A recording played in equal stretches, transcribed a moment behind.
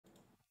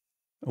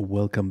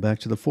Welcome back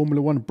to the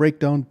Formula One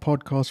Breakdown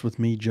podcast with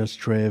me, Just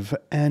Trev,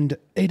 and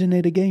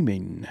Aidenator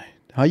Gaming.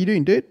 How you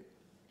doing, dude?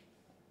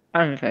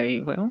 I'm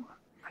very well.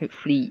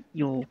 Hopefully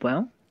you're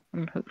well,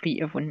 and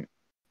hopefully everyone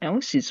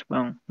else is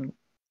well.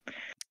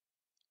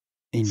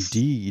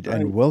 Indeed,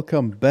 and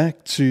welcome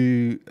back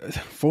to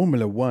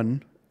Formula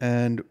One.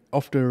 And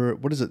after,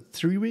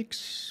 3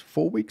 weeks,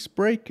 4 weeks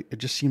break? It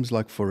just seems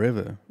like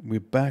forever.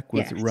 We're back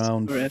with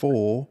round forever.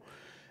 4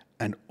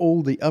 and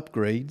all the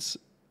upgrades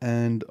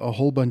and a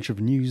whole bunch of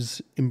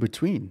news in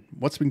between.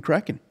 What's been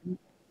cracking?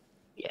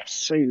 Yes,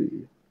 so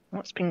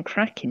what's been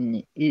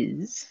cracking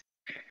is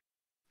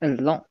a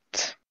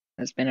lot.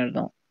 There's been a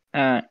lot.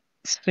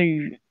 So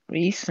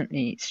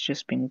recently it's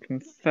just been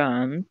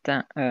confirmed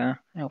that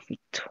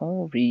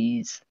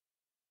AlphaTauri's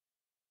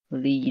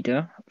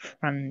leader,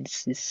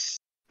 Francis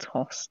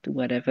Tost, or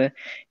whatever,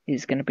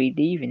 is going to be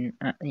leaving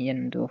at the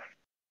end of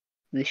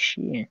this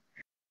year,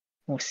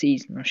 or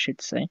season, I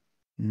should say.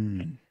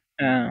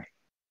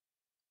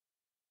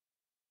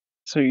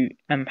 So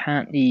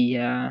apparently,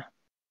 I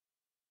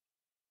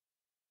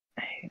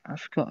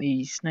forgot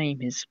his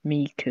name is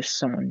Mika.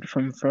 Someone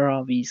from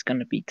Ferrari is going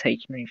to be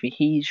taking over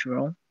his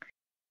role.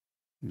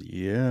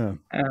 Yeah.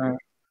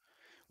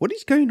 What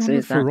is going on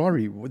with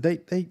Ferrari? They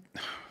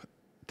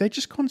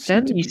just can't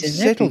seem to be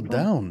settled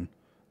down.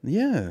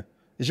 Yeah.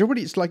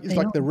 It's like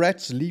the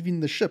rats leaving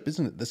the ship,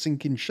 isn't it? The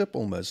sinking ship,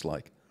 almost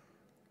like.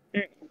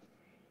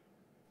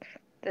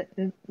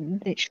 They're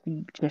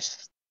literally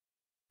just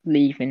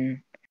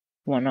leaving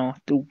one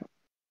after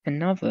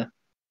another.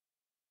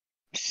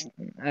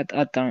 I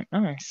don't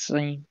know.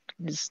 Same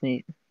as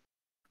the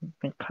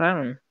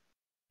McLaren.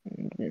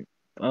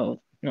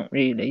 Well, not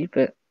really,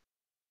 but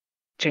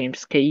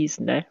James Key's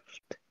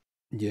left.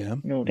 Yeah.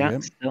 And all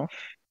that stuff.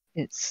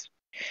 Isn't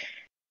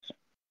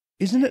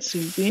it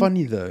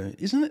funny though,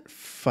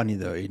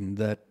 Aiden,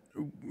 that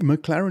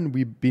McLaren,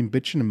 we've been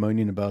bitching and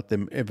moaning about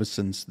them ever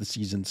since the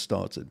season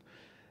started.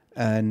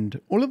 And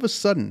all of a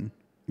sudden,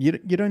 you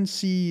don't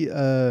see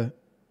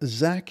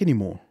Zach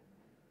anymore.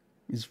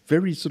 He's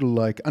very sort of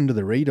like under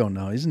the radar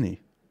now, isn't he?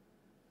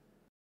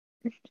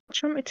 Do you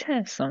want me to tell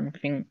you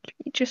something?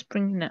 You're just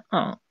bringing that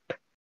up.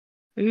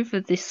 Over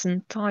this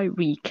entire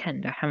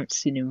weekend, I haven't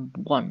seen him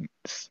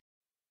once.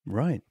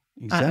 Right,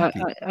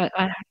 exactly.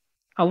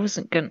 I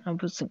wasn't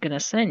gonna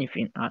say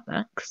anything like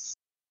that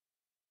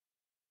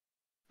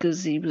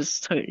because he was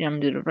totally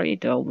under the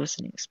radar. I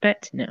wasn't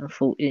expecting it. I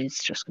thought he's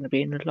just going to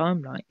be in the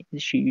limelight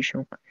as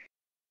usual.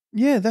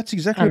 Yeah, that's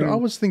exactly what I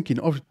was thinking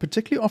of,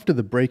 particularly after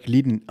the break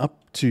leading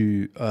up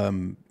to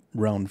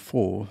round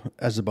 4,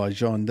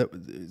 Azerbaijan. There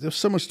was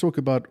so much talk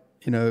about,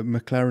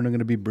 McLaren are going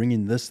to be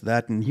bringing this,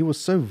 that, and he was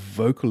so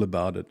vocal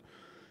about it.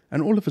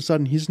 And all of a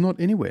sudden, he's not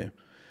anywhere.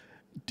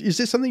 Is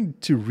there something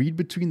to read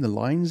between the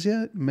lines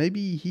here?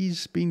 Maybe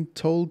he's being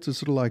told to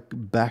sort of like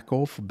back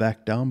off,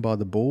 back down by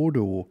the board,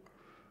 or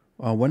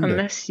I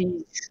wonder.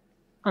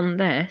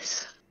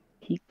 Unless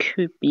he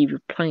could be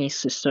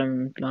replaced with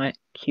some like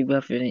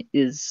whoever it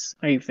is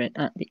over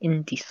at the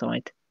indie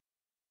side.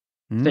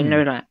 So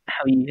like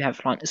how you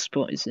have like the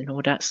spotters and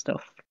all that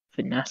stuff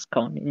for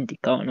NASCAR and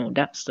IndyCar and all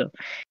that stuff.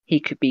 He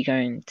could be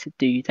going to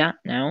do that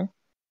now.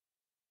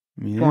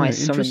 Yeah,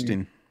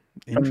 interesting.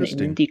 From the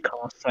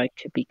IndyCar side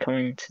could be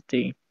going to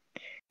do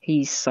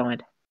his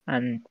side,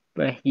 and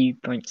where he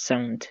won't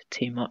sound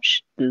too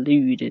much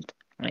deluded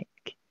like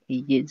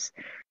he is.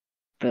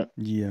 But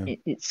yeah,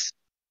 it's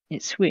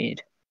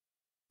weird.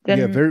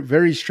 Yeah, very,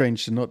 very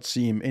strange to not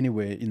see him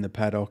anywhere in the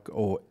paddock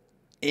or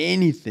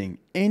anything,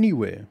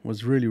 anywhere.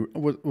 Was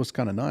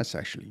kind of nice,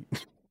 actually.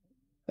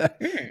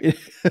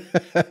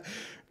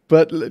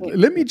 But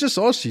let me just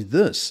ask you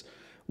this.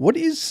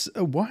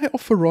 Why are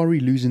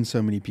Ferrari losing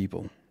so many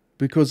people?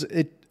 Because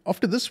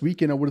after this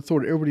weekend, I would have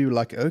thought everybody would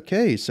like,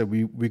 okay, so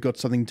we got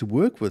something to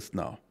work with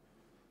now.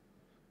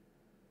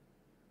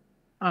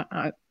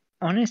 I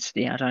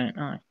honestly, I don't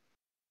know.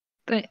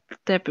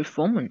 Their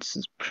performance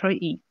is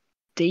pretty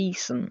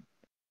decent.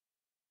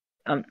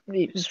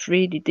 It was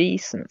really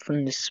decent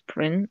from the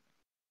sprint.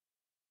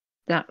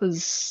 That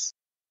was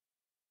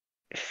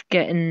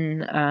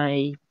getting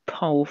a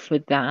pole for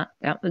that.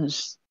 That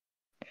was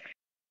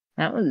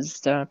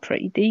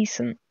pretty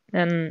decent.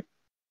 And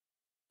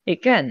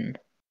again,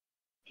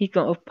 he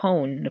got a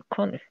pole in the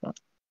qualifier.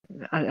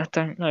 I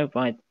don't know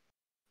why.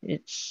 I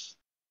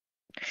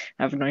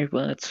have no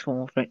words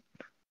for it.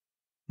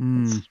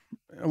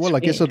 Well, I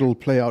guess it'll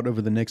play out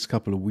over the next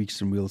couple of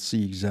weeks, and we'll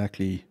see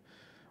exactly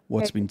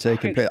what's been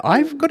taking place.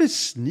 I've got a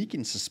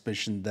sneaking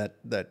suspicion that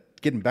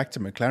getting back to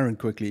McLaren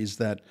quickly is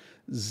that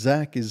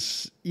Zach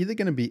is either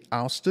going to be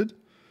ousted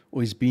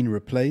or he's been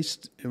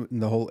replaced in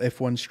the whole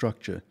F1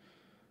 structure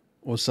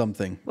or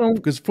something. Well,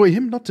 because for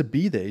him not to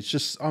be there, it's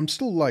just, I'm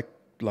still like,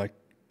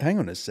 hang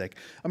on a sec.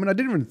 I mean, I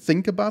didn't even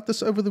think about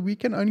this over the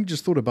weekend. I only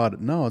just thought about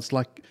it now. It's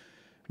like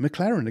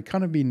McLaren had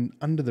kind of been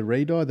under the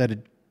radar. That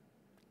had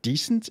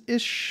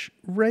decent-ish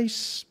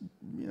race.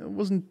 It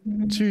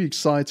wasn't too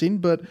exciting,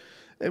 but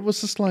it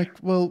was just like,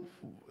 well,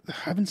 I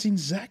haven't seen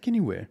Zach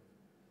anywhere.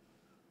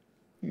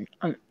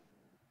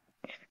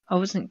 I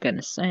wasn't going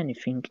to say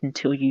anything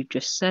until you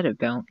just said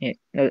about it.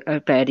 I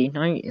barely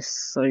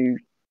noticed, so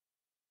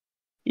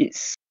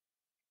it's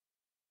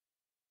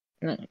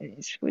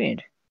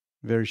weird.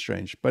 Very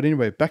strange. But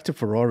anyway, back to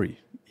Ferrari.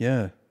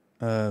 Yeah,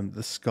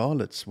 the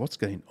Scarlets. What's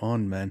going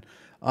on, man?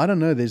 I don't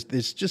know.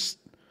 There's just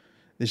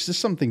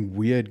something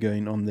weird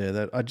going on there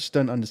that I just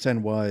don't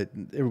understand why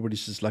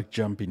everybody's just like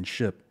jumping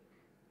ship.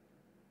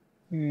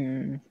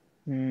 No,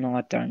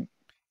 I don't.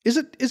 Is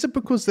it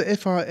because the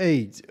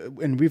FIA,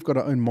 and we've got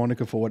our own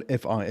moniker for what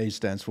FIA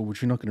stands for,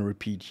 which we're not going to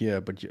repeat here,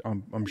 but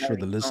I'm sure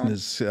the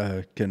listeners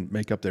can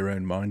make up their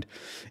own mind.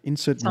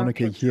 Insert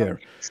moniker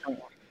here.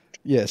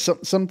 Yeah,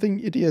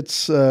 something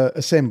idiots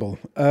assemble.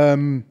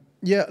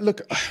 Yeah,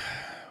 look,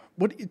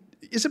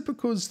 is it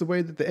because the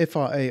way that the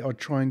FIA are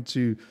trying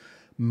to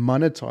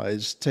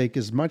monetize, take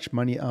as much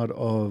money out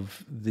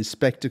of the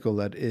spectacle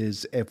that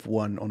is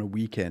F1 on a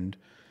weekend?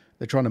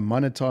 They're trying to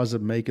monetize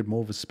it, make it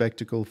more of a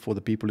spectacle for the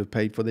people who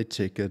paid for their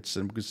tickets,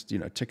 and because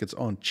tickets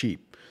aren't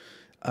cheap.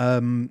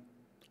 And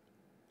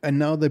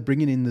now they're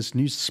bringing in this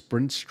new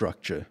sprint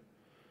structure.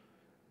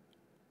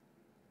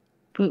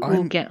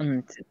 We'll get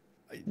on to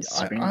the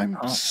sprint I'm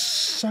part.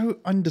 so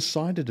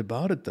undecided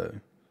about it,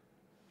 though.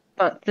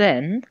 But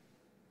then,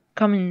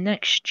 coming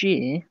next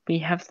year, we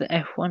have the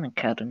F1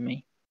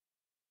 Academy.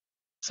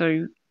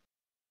 So,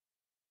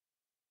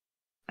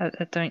 I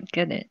don't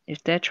get it.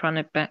 If they're trying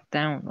to back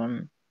down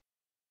on,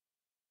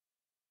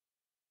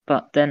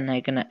 but then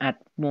they're going to add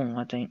more,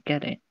 I don't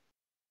get it.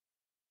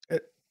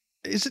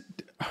 Is it?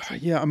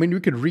 Yeah, I mean, we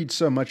could read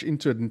so much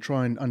into it and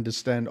try and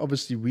understand.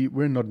 Obviously,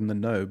 we're not in the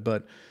know,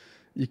 but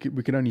we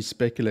can only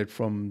speculate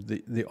from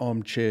the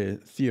armchair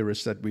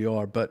theorists that we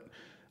are. But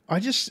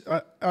I'm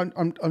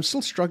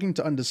still struggling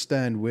to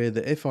understand where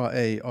the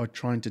FIA are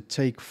trying to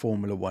take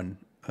Formula One.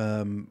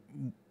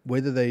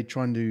 Whether they're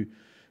trying to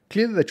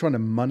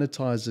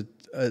monetize it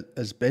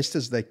as best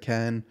as they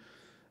can.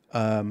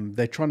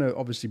 They're trying to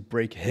obviously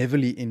break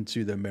heavily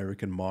into the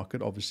American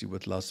market, obviously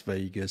with Las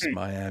Vegas,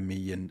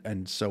 Miami,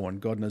 and so on.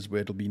 God knows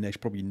where it'll be next,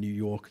 probably New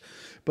York.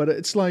 But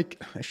it's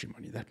like, actually,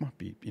 money, that might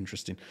be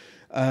interesting.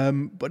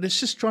 But it's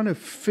just trying to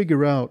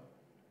figure out,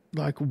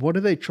 like, what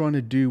are they trying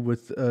to do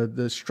with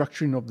the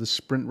structuring of the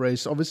sprint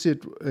race? Obviously,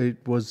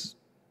 it was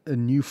a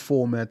new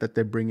format that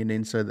they're bringing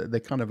in, so that they're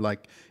kind of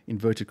like,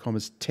 inverted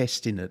commas,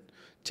 testing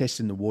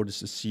the waters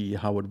to see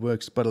how it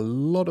works. But a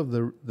lot of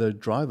the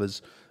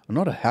drivers are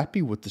not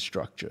happy with the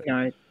structure.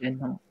 No, they're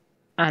not.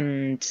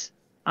 And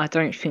I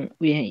don't think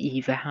we're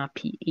either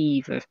happy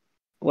either.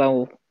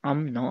 Well,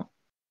 I'm not.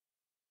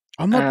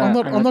 I'm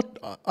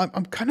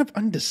kind of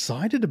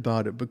undecided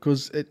about it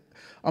because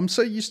I'm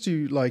so used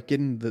to like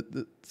getting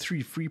the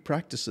 3 free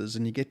practices,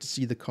 and you get to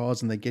see the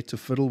cars and they get to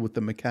fiddle with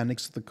the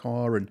mechanics of the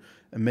car and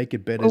make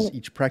it better as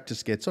each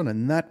practice gets on.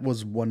 And that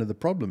was one of the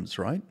problems,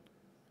 right?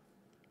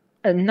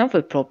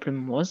 Another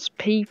problem was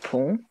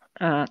people,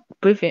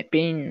 with it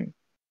being,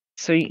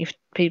 so if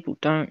people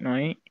don't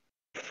know,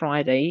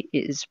 Friday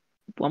is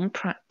one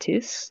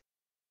practice,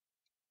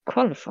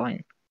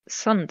 qualifying.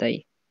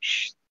 Sunday,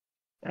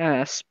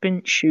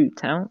 sprint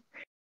shootout.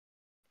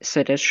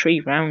 So there's 3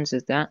 rounds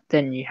of that.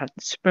 Then you have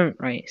the sprint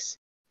race.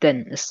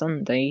 Then the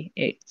Sunday,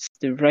 it's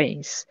the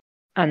race.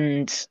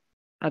 And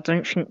I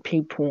don't think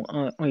people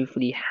are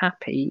overly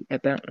happy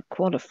about the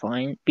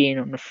qualifying being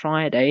on a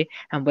Friday,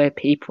 and where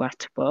people have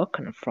to work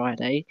on a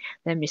Friday,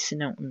 they're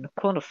missing out on the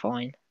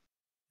qualifying.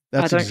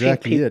 That's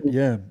exactly it.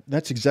 Yeah,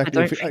 that's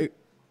exactly it.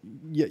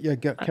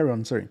 Carry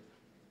on. Sorry.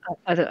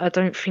 I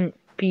don't think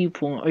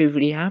people are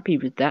overly happy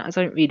with that. I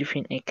don't really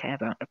think they care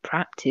about the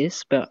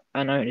practice, but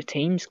I know the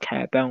teams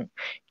care about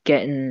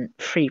getting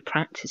 3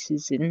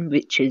 practices in,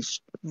 which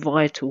is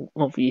vital,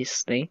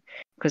 obviously,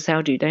 because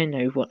how do they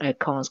know what their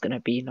car's going to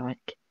be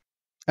like?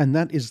 And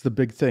that is the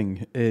big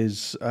thing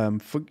is,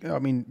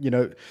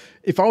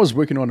 if I was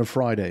working on a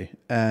Friday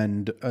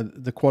and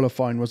the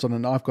qualifying was on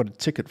and I've got a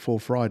ticket for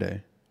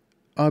Friday,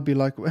 I'd be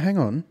like, well, hang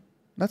on,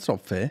 that's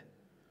not fair.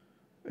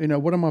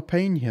 What am I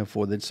paying here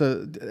for then?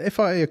 So the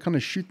FIA are kind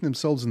of shooting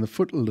themselves in the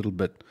foot a little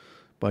bit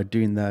by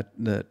doing that.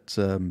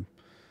 Then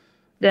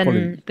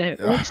they're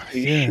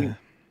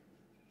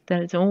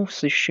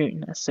also shooting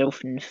themselves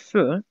in the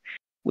foot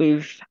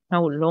with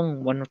how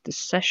long one of the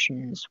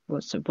sessions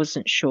was. I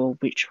wasn't sure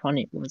which one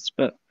it was,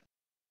 but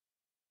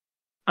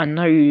I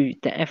know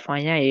the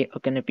FIA are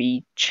going to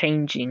be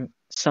changing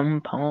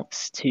some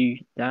parts to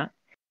that,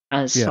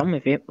 as some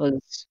of it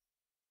was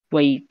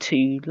way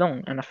too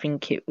long, and I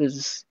think it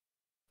was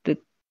the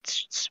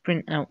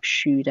sprint out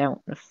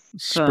shootout, the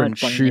sprint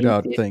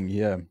shootout thing,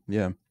 yeah.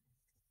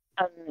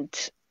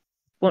 And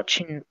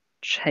watching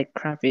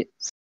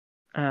KRATOS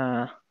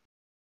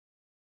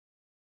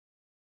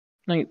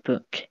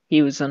notebook,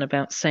 he was on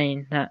about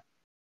saying that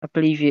I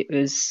believe it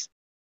was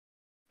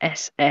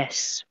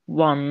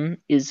SS1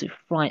 is a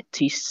flight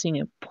to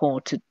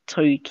Singapore to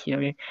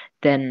Tokyo,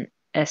 then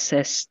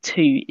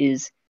SS2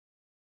 is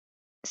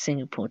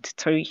Singapore to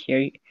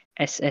Tokyo,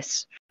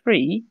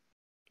 SS3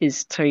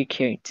 is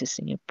Tokyo to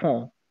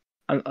Singapore.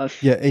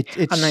 Yeah, it's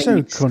I know so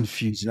it's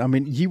confusing. I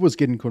mean, he was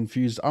getting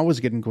confused. I was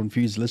getting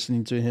confused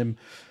listening to him.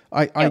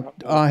 yeah,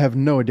 I have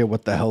no idea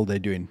what the hell they're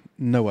doing.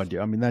 No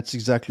idea. I mean, that's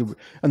exactly.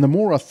 And the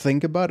more I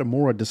think about it, the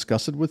more I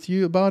discuss it with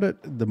you about it,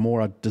 the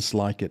more I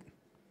dislike it.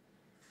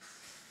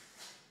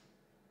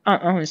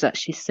 I was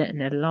actually sitting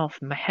there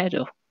laughing my head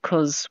off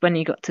because when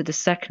he got to the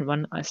second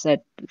one, I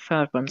said the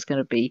third one's going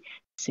to be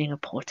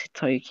Singapore to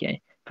Tokyo,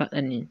 but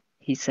then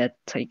he said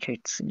Tokyo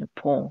to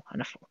Singapore,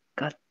 and I thought,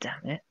 God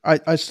damn it!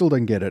 I still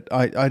don't get it.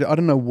 I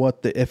don't know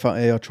what the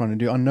FIA are trying to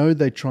do. I know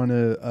they're trying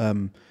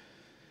to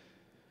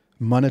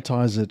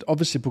monetize it,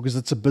 obviously because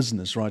it's a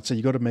business, right? So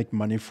you got to make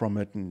money from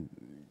it, and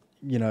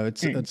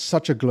it's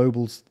such a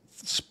global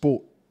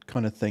sport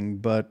kind of thing.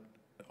 But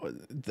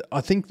I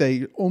think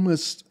they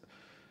almost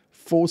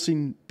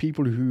forcing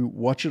people who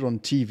watch it on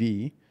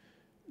TV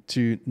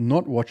to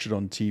not watch it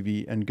on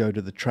TV and go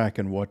to the track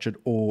and watch it,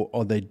 or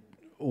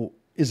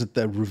is it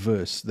the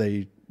reverse?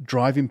 They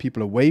driving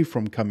people away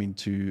from coming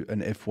to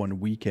an F1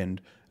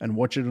 weekend and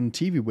watch it on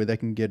TV where they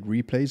can get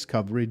replays,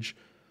 coverage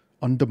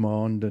on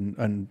demand,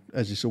 and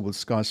as you saw with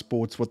Sky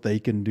Sports, what they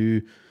can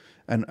do,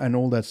 and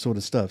all that sort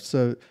of stuff.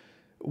 So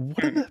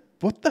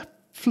what the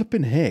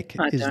flipping heck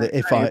is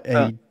the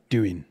FIA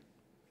doing?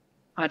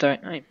 I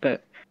don't know,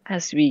 but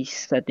as we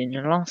said in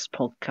the last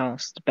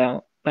podcast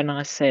about when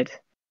I said,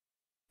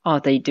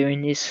 are they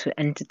doing this for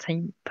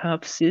entertainment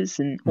purposes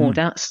and all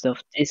that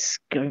stuff, this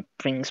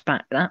brings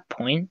back that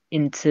point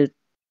into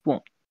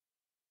what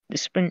the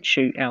sprint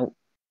shootout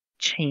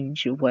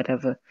change or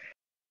whatever.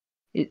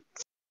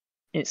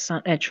 It's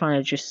like they're trying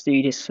to just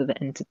do this for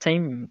the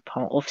entertainment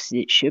part.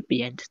 Obviously, it should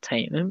be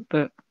entertainment,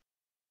 but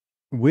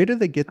where do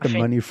they get the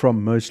money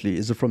from mostly?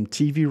 Is it from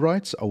TV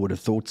rights? I would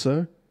have thought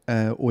so.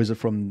 Or is it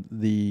from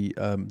the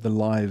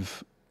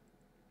live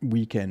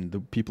weekend, the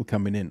people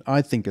coming in?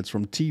 I think it's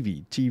from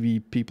TV.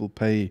 TV people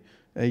pay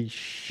a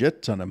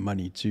shit ton of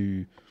money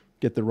to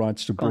get the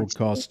rights to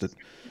broadcast it.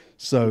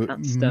 So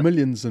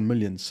millions and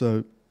millions.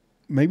 So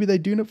maybe they're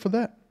doing it for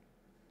that.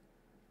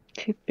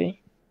 Could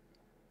be.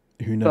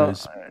 Who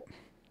knows?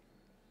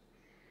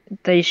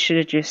 But they should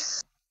have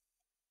just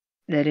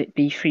let it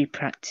be free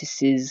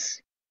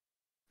practices,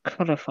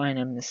 qualifying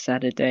on the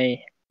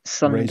Saturday,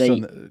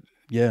 Sunday.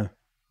 Yeah.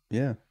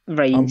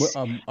 Race.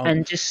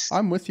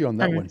 I'm with you on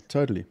that one,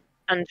 totally.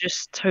 And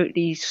just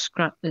totally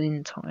scrap the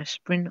entire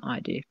sprint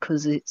idea,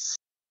 because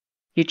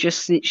you're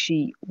just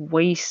literally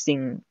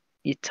wasting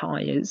your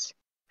tyres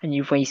and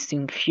you're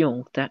wasting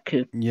fuel that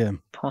could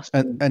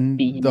possibly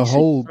be the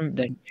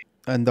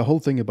whole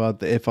thing about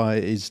the FI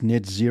is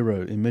net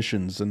zero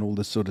emissions and all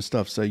this sort of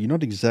stuff. So you're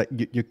not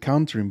you're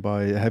countering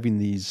by having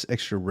these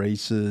extra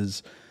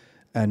races.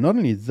 And not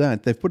only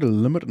that, they've put a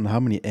limit on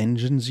how many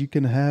engines you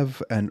can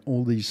have and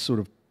all these sort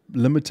of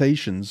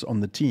limitations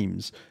on the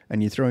teams.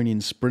 And you're throwing in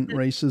sprint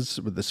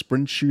races with the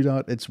sprint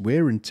shootout. It's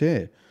wear and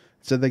tear.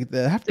 So they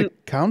have to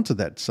counter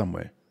that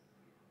somewhere.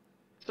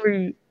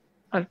 So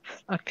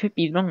I could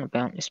be wrong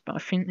about this, but I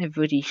think they've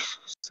already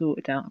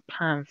sorted out a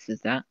plan for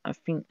that. I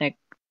think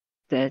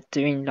they're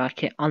doing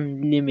like an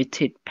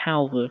unlimited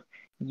power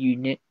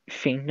unit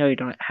thing. No,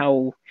 like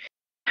how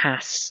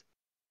Haas,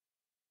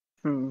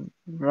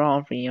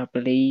 Ferrari, I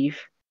believe,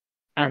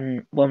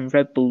 and when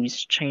Red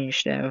Bulls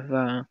changed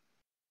their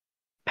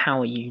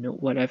power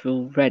unit, whatever,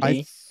 already.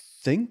 I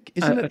think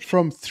isn't it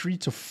from 3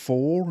 to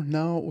 4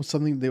 now or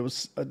something? There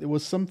was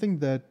something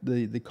that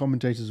the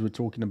commentators were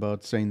talking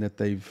about, saying that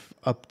they've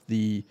upped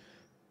the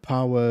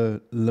power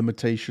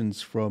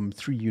limitations from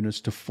 3 units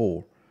to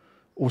 4,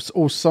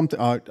 or something.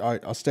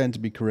 I stand to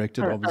be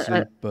corrected,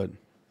 obviously, but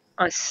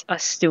I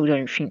still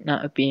don't think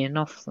that would be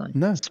enough, though.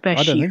 No,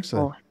 especially I don't think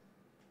so.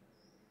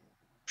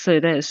 So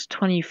there's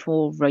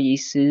 24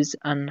 races,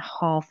 and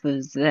half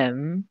of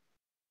them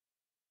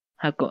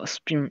have got a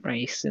sprint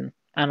racing,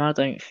 and I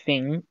don't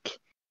think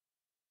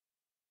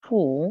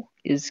 4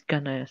 is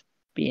gonna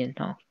be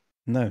enough.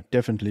 No,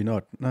 definitely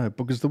not. No,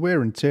 because the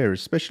wear and tear,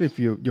 especially if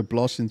you're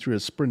blasting through a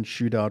sprint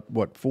shootout,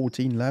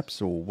 14 laps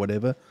or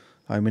whatever,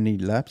 how many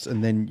laps,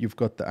 and then you've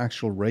got the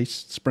actual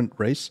sprint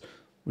race,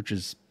 which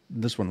is,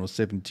 this one was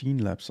 17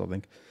 laps, I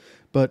think.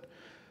 But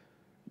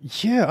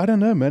yeah, I don't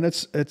know, man.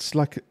 It's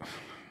like,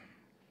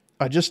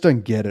 I just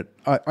don't get it.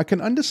 I can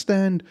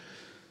understand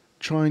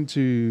trying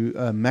to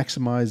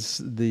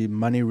maximize the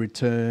money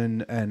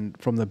return and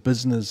from the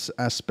business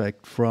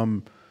aspect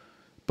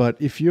but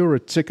if you're a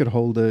ticket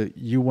holder,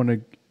 you want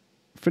to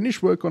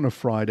finish work on a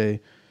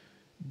Friday,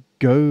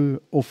 go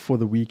off for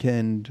the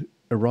weekend,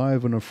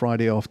 arrive on a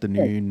Friday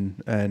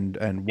afternoon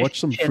and watch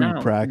some free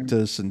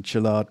practice and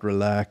chill out,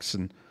 relax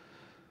and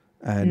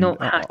not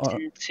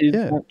having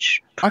to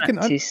watch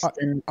practice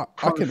and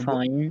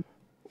qualifying.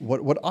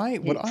 What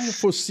I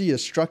foresee a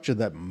structure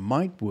that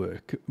might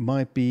work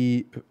might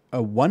be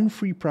one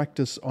free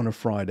practice on a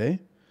Friday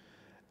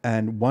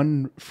and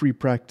one free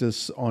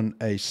practice on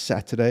a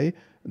Saturday,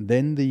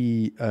 then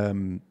the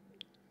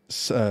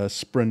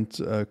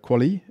sprint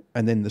quali,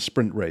 and then the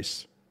sprint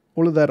race.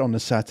 All of that on a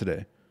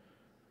Saturday.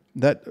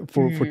 That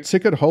for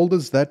ticket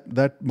holders,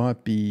 that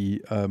might be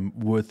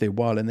worth their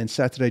while, and then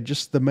Saturday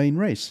just the main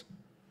race.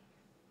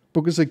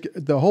 Because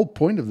the whole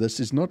point of this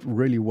is not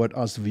really what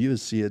us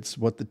viewers see; it's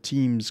what the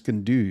teams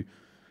can do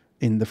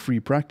in the free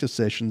practice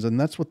sessions, and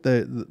that's what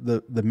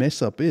the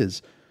mess up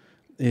is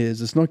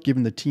it's not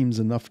giving the teams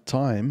enough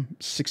time,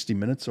 60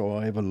 minutes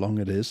or however long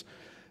it is,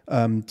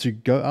 to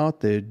go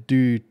out there,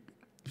 do,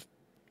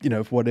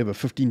 whatever,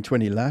 15,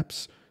 20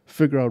 laps,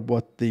 figure out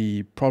what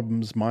the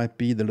problems might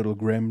be, the little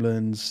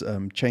gremlins,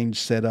 change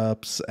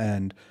setups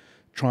and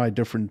try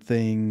different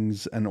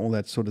things and all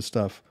that sort of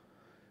stuff.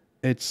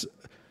 It's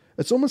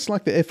almost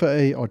like the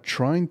FAA are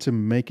trying to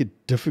make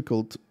it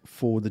difficult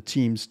for the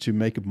teams to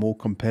make it more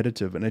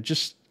competitive. And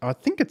I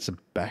think it's a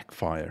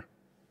backfire.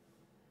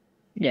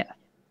 Yeah.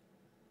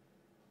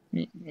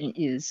 It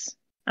is.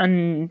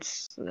 And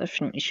I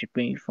think we should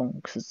move on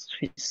because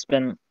we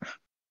spent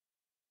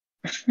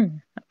I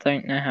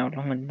don't know how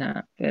long on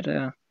that,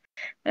 but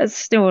there's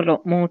still a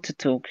lot more to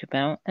talk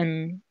about.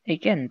 And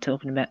again,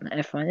 talking about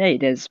the FIA,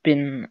 there's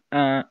been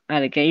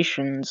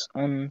allegations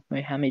on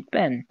Mohammed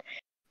Ben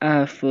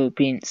for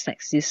being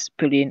sexist,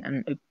 bullying,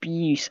 and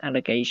abuse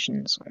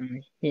allegations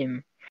on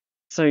him.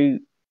 So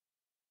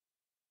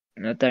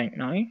I don't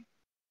know.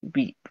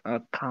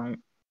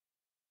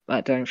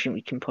 I don't think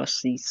we can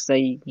possibly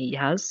say he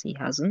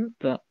hasn't,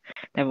 but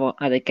there are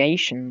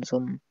allegations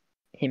on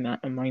him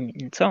at the moment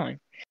in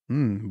time.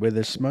 Where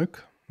there's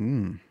smoke?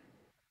 I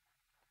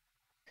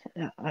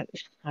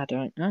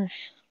don't know.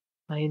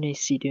 I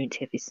honestly don't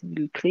have a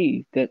single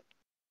clue, but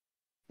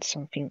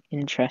something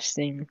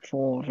interesting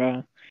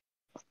for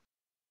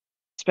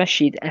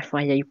especially the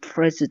FIA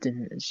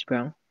president as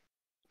well.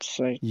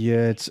 So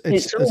yeah,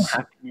 it's all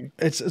happening.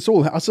 It's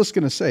all. I was just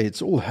going to say,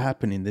 it's all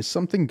happening. There's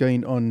something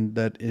going on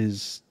that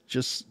is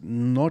just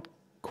not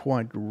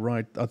quite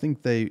right. I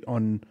think they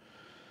on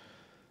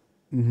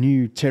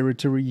new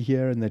territory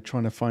here, and they're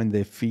trying to find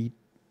their feet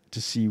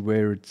to see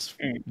where it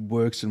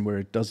works and where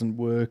it doesn't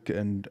work.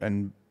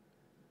 And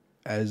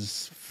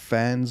as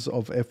fans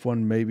of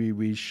F1, maybe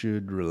we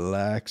should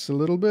relax a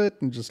little bit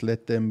and just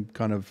let them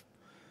kind of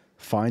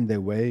find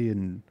their way.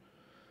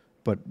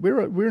 But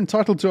we're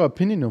entitled to our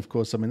opinion, of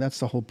course. I mean, that's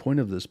the whole point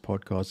of this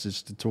podcast,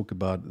 is to talk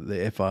about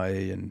the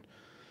FIA and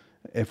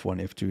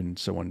F1, F2, and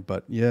so on.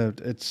 But yeah,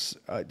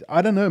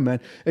 I don't know,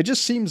 man. It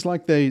just seems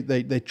like they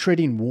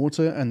tread in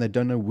water and they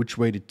don't know which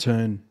way to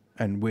turn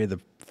and where the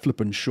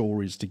flippin'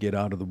 shore is to get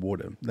out of the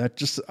water.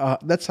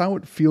 That's how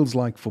it feels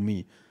like for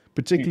me,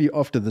 particularly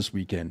after this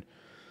weekend.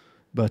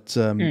 But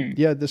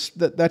yeah,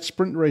 that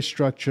sprint race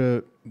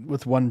structure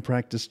with one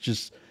practice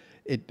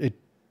it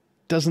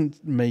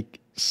doesn't make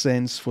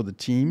sense for the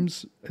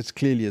teams. As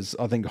clearly as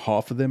I think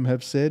half of them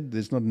have said,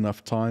 there's not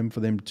enough time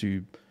for them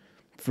to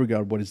figure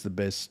out what is the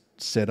best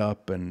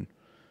setup and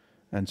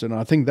so on.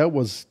 I think that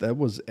was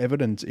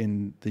evident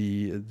in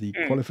the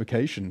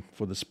qualification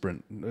for the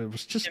sprint. It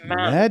was just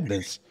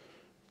madness.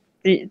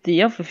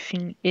 The other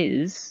thing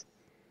is,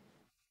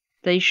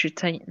 they should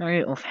take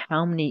note of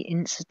how many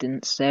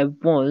incidents there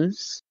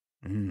was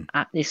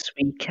at this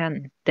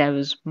weekend. There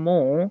was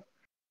more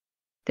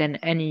than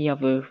any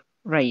other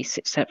race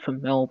except for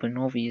Melbourne.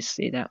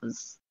 Obviously, that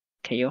was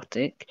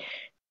chaotic.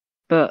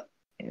 But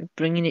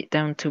bringing it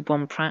down to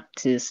one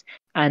practice,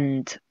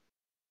 and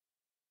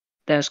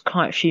there's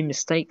quite a few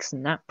mistakes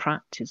in that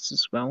practice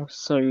as well.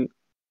 So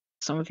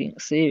something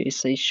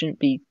serious. They shouldn't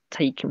be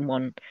taking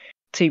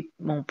 2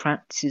 more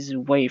practices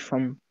away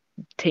from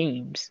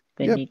teams.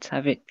 They need to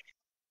have it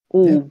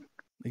all. Yeah,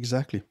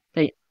 exactly.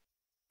 They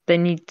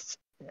need.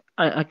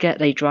 I get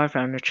they drive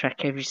around the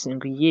track every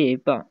single year,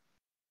 but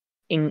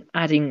in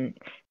adding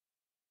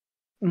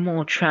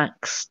more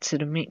tracks to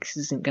the mix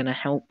isn't going to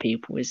help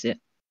people, is it?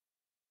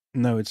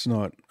 No, it's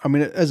not. I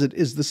mean, as it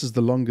is, this is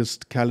the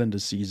longest calendar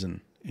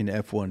season in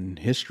F1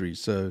 history.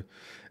 So,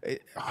 yeah,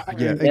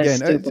 again,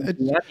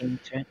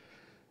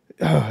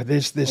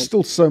 there's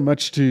still so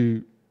much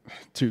to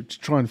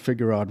try and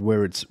figure out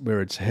where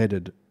it's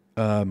headed.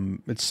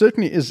 It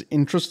certainly is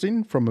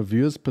interesting from a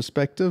viewer's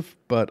perspective,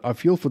 but I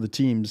feel for the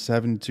teams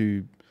having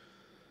to.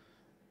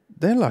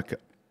 They're like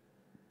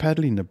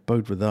paddling a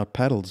boat without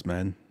paddles,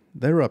 man.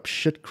 They're up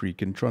shit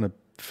creek and trying to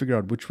figure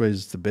out which way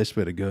is the best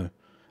way to go.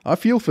 I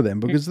feel for them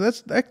because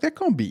that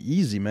can't be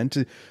easy, man.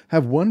 To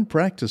have one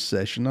practice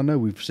session, I know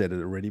we've said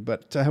it already,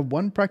 but to have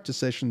one practice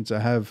session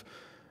to have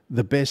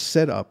the best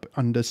setup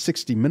under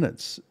 60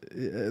 minutes,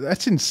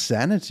 that's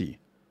insanity.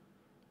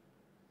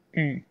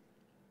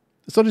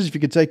 It's not as if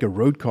you could take a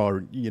road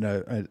car,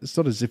 it's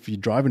not as if you're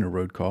driving a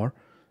road car.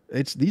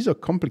 These are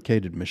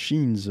complicated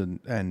machines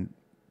and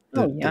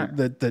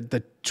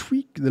the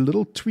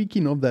little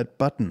tweaking of that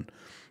button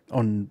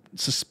on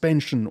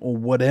suspension or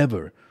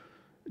whatever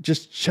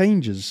just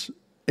changes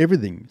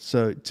everything.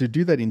 So to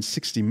do that in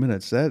 60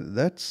 minutes,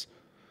 that's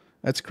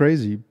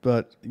crazy.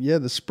 But yeah,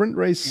 the sprint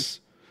race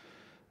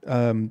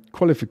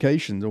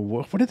qualifications, or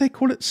what do they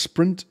call it?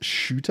 Sprint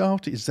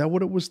shootout? Is that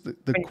what it was?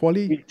 The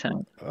quali?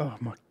 Oh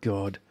my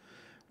God.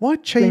 Why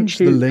change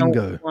the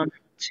lingo? 1,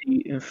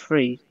 2, and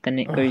 3, then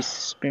it goes to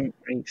sprint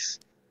race.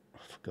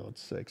 For God's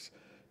sakes.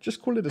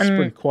 Just call it a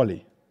sprint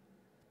quali.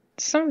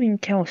 Something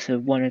else I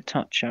want to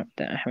touch up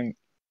that I haven't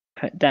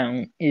put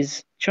down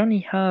is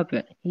Johnny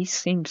Herbert. He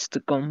seems to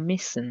have gone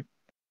missing.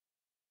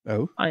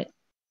 Oh?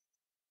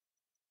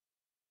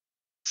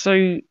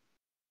 So,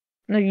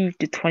 the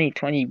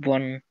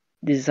 2021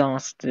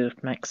 disaster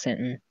of Max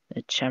hitting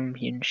the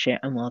championship,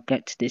 and I'll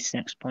get to this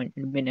next point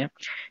in a minute.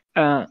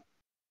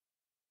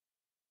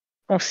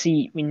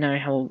 Obviously, we know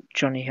how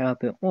Johnny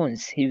Herbert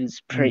was. He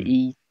was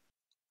pretty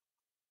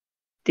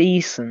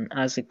decent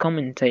as a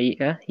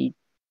commentator.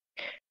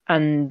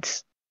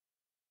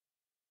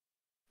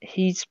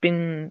 He's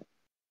been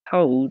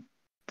told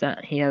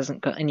that he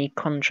hasn't got any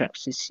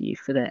contracts this year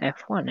for the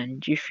F1, and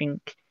do you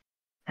think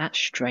that's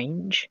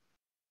strange?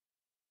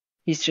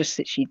 He's just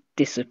literally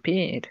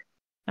disappeared.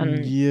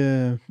 And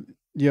yeah.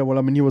 Well,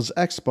 I mean, he was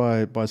axed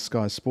by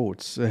Sky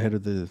Sports ahead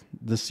of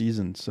the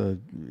season, so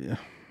yeah.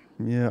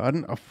 I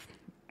don't know.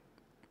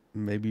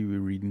 Maybe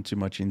we're reading too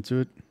much into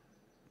it.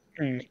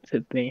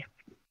 Could be.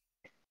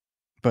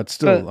 But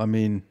still, I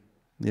mean,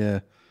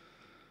 yeah.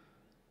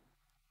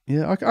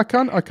 Yeah, I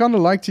kind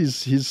of liked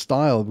his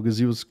style because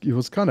he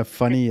was kind of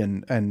funny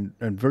and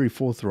very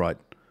forthright.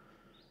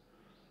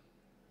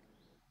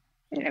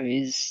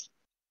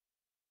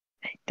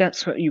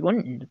 That's what you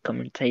want in the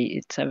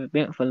commentator, to have a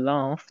bit of a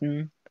laugh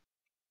and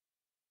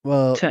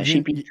to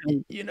actually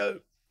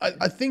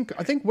I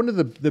think one of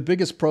the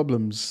biggest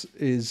problems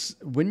is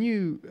when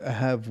you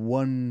have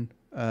one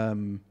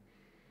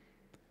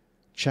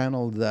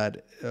channel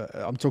that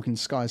I'm talking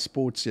Sky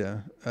Sports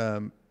here,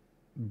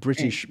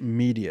 British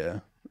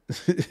media.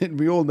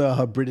 We all know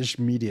how British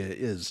media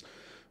is,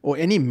 or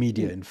any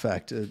media, in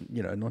fact.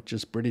 Not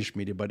just British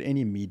media, but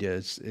any media.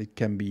 It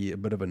can be a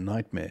bit of a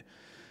nightmare.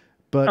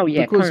 But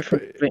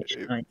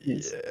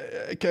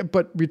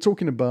but we're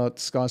talking about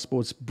Sky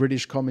Sports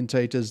British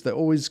commentators. They're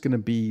always going to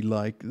be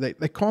like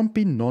they can't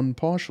be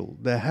non-partial.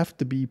 They have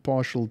to be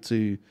partial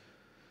to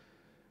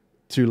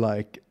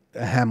like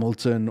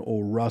Hamilton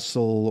or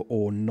Russell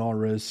or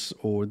Norris,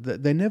 or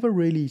they're never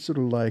really sort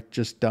of like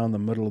just down the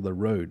middle of the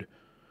road.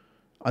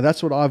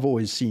 That's what I've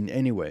always seen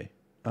anyway.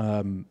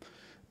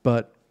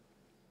 But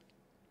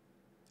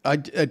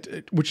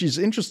which is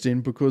interesting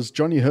because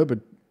Johnny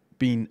Herbert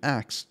being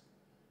axed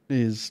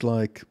is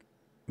like,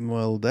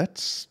 well,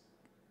 that's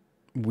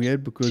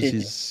weird because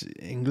his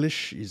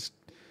English is.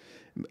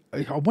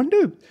 I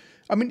wonder.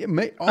 I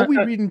mean, are we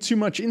reading too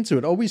much into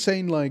it? Are we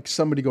saying like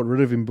somebody got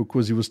rid of him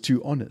because he was too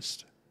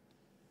honest?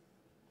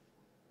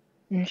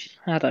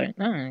 I don't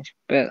know,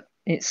 but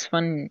it's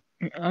fun.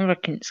 I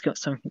reckon it's got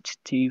something to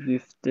do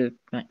with the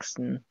Max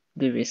and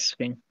Lewis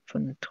thing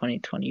from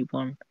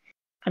 2021.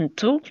 And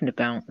talking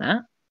about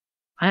that,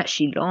 I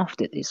actually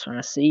laughed at this when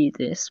I see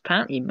this.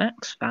 Apparently,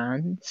 Max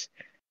fans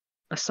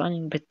are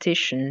signing a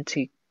petition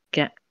to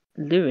get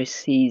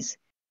Lewis his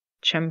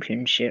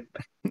championship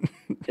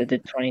for the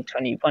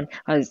 2021.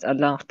 I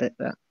laughed at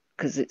that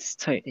because it's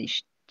totally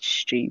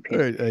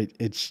stupid.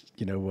 It's,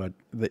 you know what,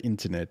 the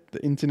internet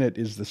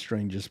is the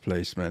strangest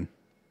place, man.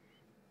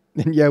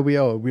 And yeah,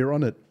 we're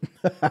on it.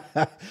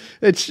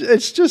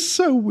 It's just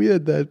so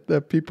weird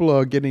that people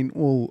are getting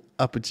all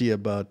uppity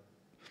about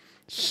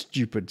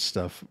stupid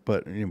stuff.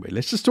 But anyway,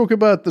 let's just talk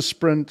about the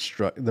sprint,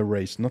 the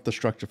race, not the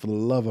structure, for the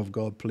love of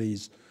God,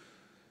 please.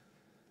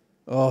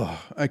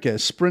 Oh, okay.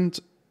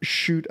 Sprint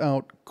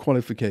shootout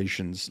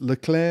qualifications.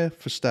 Leclerc,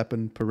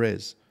 Verstappen,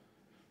 Perez.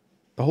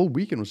 The whole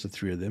weekend was the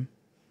three of them.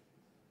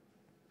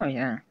 Oh,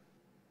 yeah.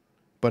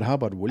 But how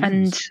about Williams?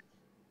 And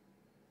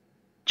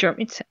do you want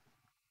me to...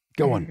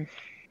 Go on.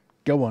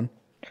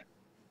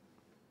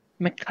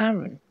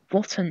 McLaren,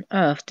 what on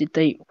earth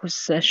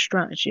was their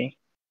strategy?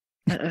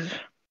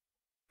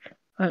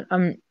 I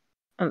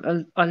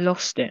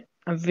lost it.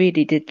 I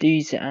really did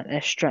lose it at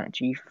their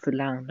strategy for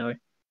Lando.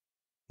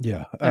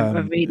 Yeah.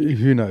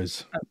 Who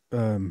knows?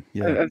 I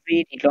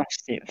really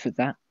lost it for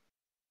that.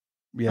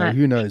 Yeah,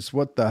 who knows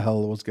what the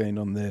hell was going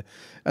on there?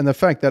 And the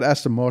fact that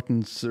Aston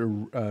Martin's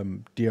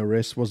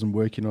DRS wasn't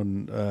working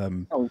on...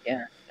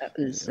 that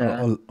was...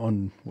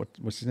 on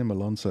what's his name?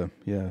 Alonso.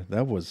 Yeah,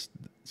 that was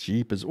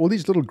jeepers. All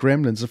these little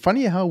gremlins. It's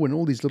funny how when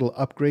all these little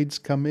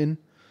upgrades come in,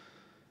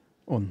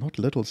 or not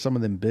little, some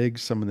of them big,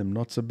 some of them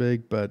not so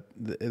big, but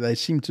they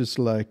seem to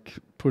like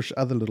push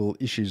other little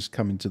issues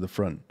coming to the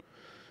front,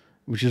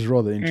 which is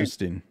rather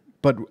interesting.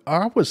 But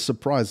I was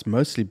surprised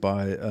mostly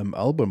by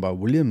Albon, by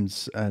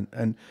Williams,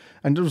 and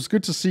it was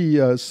good to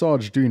see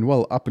Sarge doing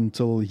well up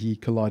until he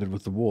collided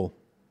with the wall.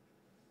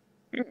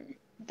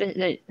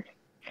 They're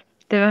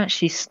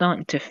actually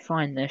starting to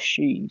find their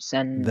shoes,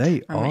 and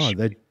they are.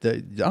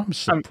 I'm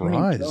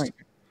surprised.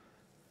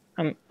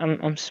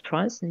 I'm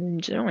surprised and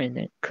enjoying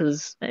it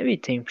because every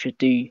team should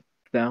do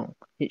well.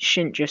 It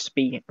shouldn't just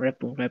be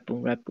rebel.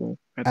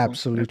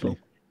 Absolutely.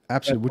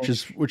 Absolutely,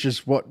 which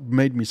is what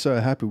made me so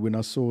happy when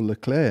I saw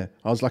Leclerc.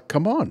 I was like,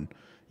 come on.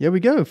 Here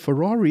we go.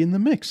 Ferrari in the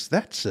mix.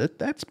 That's it.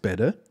 That's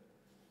better.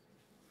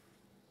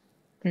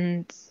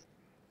 And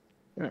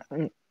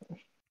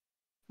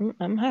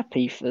I'm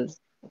happy for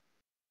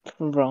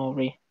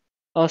Ferrari.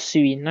 Also,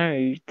 you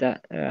know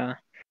that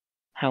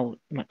how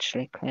much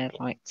Leclerc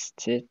likes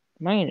to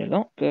moan a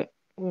lot, but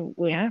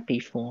we're happy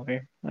for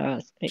him.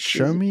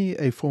 Show me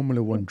a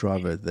Formula One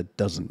driver that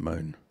doesn't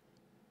moan.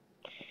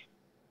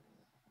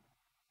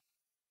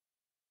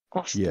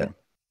 Austin.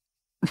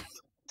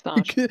 Yeah.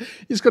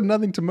 He's got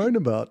nothing to moan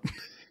about.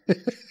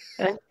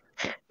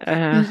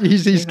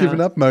 He's He's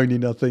given up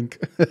moaning, I think.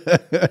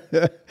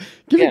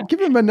 Give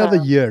him another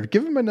year.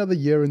 Give him another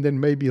year, and then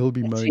maybe he'll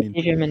be moaning.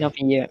 Give him another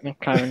year at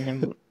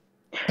McLaren.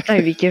 No,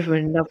 we give him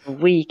another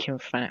week, in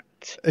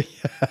fact.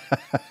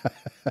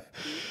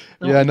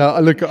 Yeah, no,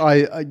 look,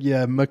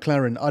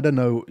 McLaren, I don't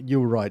know,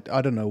 you're right.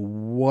 I don't know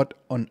what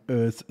on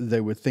earth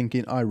they were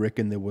thinking. I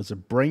reckon there was a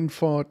brain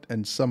fart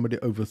and somebody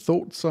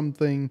overthought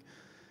something.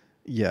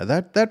 Yeah,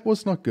 that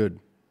was not good.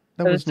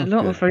 There was a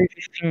lot of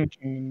overthinking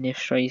in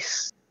this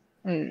race.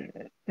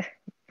 There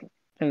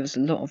was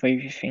a lot of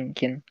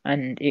overthinking,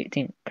 and it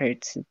didn't go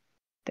to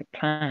the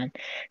plan.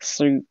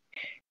 So,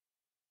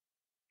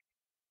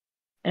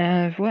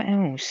 what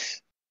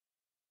else?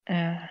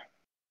 I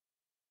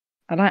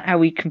like how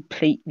we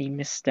completely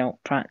missed out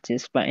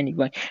practice, but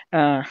anyway.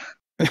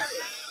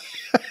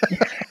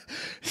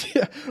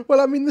 Yeah,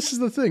 well, I mean, this is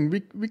the thing.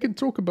 We can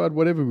talk about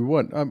whatever we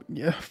want.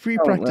 Free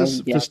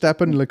practice,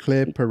 Verstappen,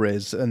 Leclerc,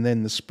 Perez, and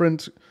then the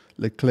sprint,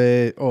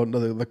 Leclerc, or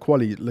no, the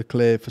quali,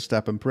 Leclerc,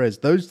 Verstappen, Perez.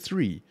 Those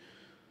three,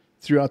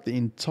 throughout the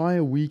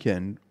entire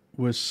weekend,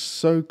 were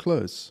so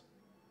close.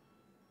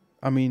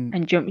 I mean,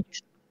 and do you want me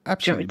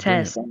to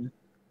tell them?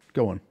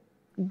 Go on.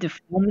 The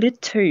Formula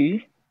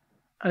 2,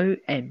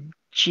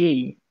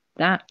 OMG,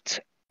 that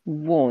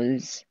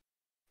was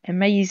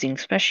amazing,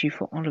 especially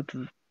for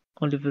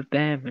Oliver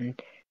Behrman.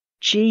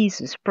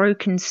 Jesus,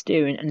 broken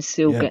steering and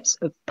still gets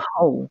a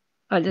pole.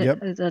 I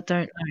don't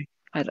know.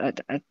 I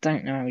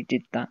don't know how he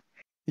did that.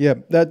 Yeah,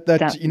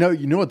 that you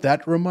know what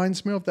that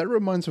reminds me of? That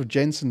reminds me of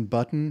Jenson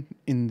Button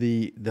in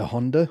the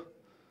Honda,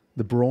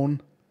 the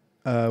Brawn,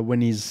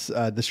 when his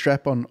the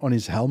strap on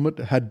his helmet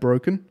had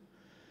broken.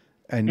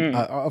 And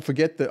I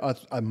forget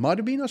that I might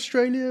have been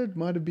Australia, it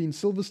might have been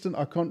Silverstone,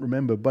 I can't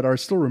remember, but I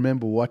still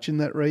remember watching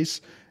that race.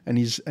 And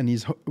he's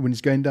when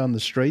he's going down the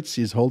straights,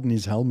 he's holding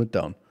his helmet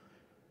down.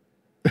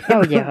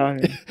 Oh yeah,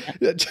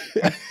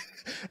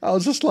 I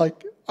was just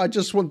like, I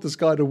just want this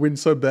guy to win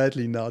so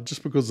badly now,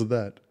 just because of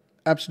that.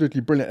 Absolutely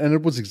brilliant, and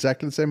it was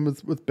exactly the same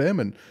with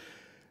Behrman.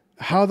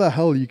 How the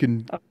hell you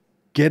can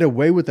get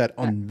away with that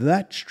on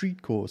that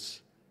street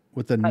course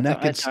with the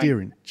knackered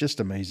steering?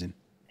 Just amazing.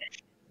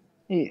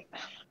 Yeah.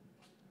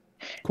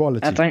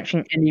 Quality. I don't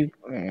think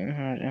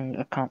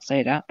I can't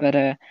say that,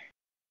 but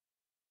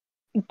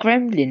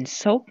Gremlin's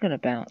talking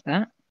about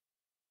that.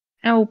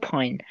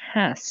 Alpine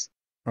has.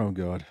 Oh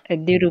God. A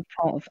little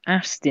part of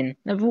Aston.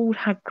 They've all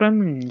had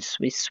Gremlins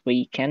this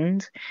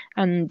weekend,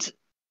 and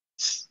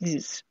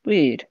it's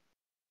weird.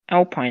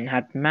 Alpine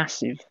had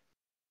massive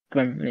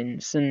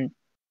Gremlins, and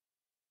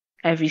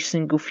every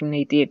single thing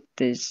they did,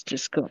 there's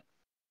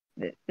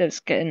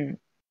getting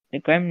the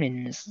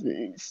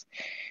Gremlins.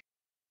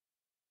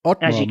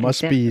 Otmar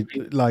must be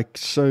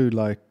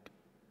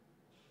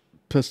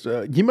pissed.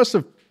 He must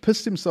have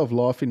pissed himself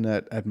laughing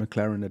at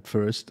McLaren at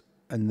first,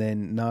 and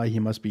then now he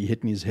must be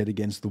hitting his head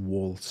against the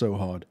wall so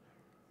hard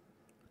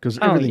because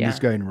everything is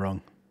going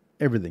wrong.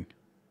 Everything.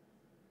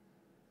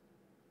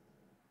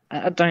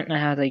 I don't know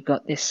how they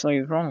got this so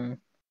wrong.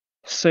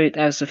 So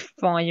there's a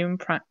fire in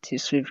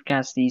practice with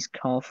Gasly's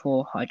car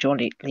for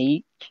hydraulic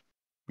leak.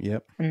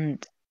 Yep.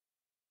 And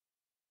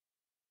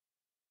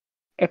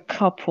a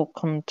couple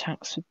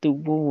contacts with the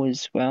wall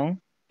as well.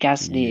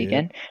 Gasly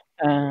again.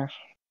 I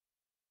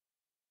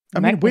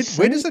mean,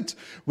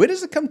 where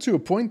does it come to a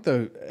point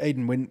though,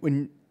 Aiden?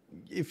 When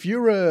if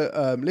you're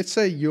let's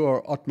say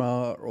you're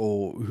Otmar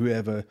or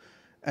whoever,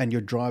 and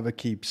your driver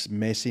keeps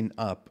messing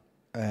up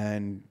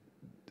and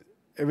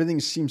everything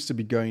seems to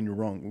be going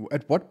wrong,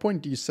 at what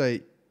point do you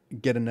say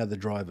get another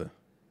driver?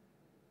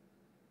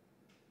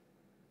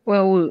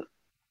 Well,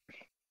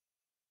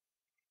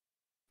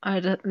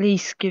 I'd at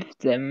least give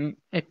them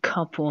a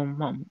couple of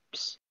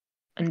months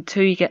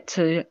until you get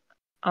to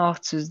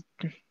after.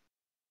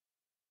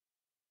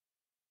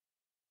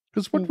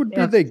 Because what would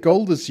be their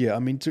goal this year? I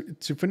mean,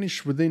 to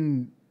finish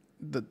within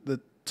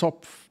the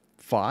top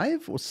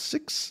 5 or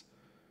 6?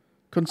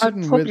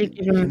 Considering I'd probably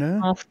give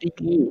them half the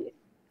year.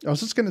 I was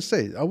just going to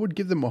say, I would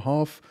give them a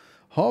half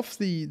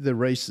the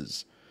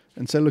races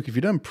and say, look, if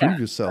you don't prove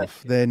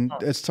yourself, then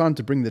it's time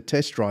to bring the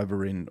test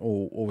driver in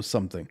or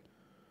something.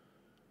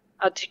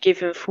 I'd give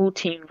him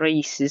 14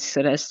 races,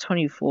 so that's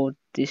 24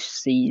 this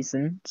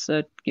season. So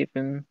I'd give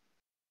them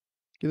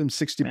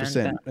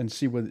 60% and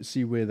see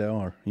where they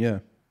are. Yeah,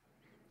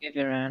 give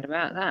it around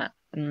about that,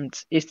 and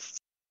it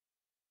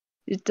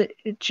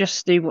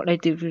just do what they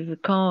did with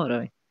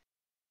Ricardo.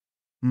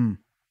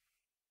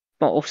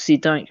 But obviously,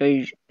 don't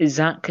go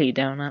exactly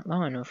down that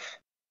line of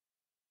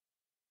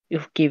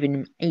you're giving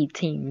him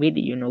 18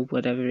 million or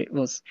whatever it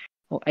was,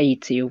 or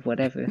 80 or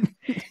whatever.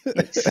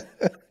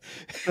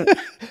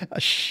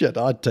 Shit,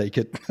 I'd take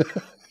it.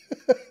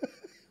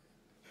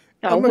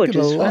 I would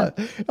as well.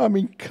 I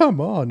mean, come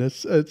on,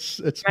 it's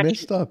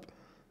messed up.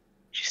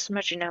 Just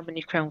imagine how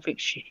many Crown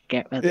Vics you could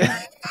get with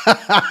that.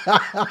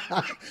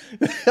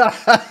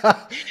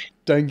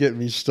 Don't get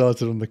me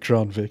started on the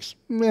Crown Vics.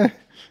 Meh.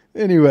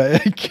 Anyway,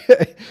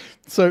 okay.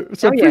 So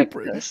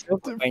Yeah, still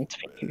going to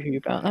think you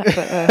about that.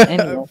 But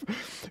anyway,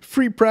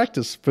 free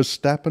practice: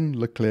 Verstappen,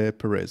 Leclerc,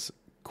 Perez.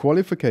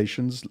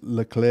 Qualifications: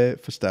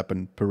 Leclerc,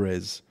 Verstappen,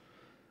 Perez.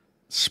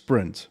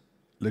 Sprint: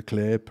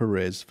 Leclerc,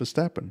 Perez,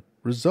 Verstappen.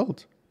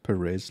 Result: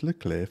 Perez,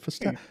 Leclerc,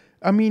 Verstappen.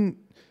 I mean,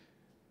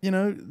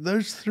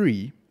 those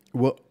three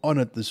were on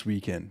it this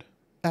weekend.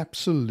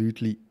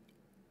 Absolutely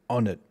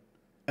on it.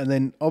 And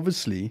then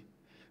obviously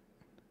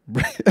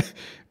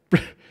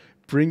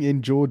bring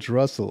in George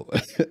Russell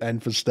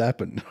and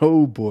Verstappen.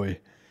 Oh boy.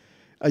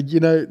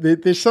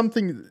 There's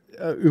something.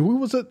 Who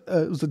was it?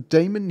 Was it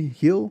Damon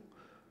Hill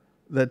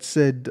that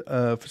said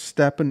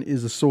Verstappen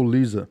is a sore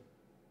loser?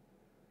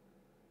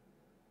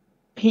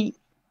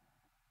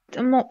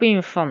 I'm not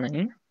being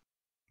funny.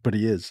 But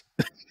he is.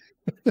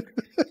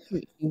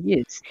 He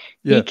is.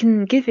 Yeah. He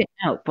can give it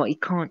out, but he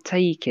can't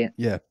take it.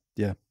 Yeah.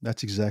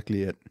 That's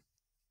exactly it.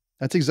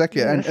 That's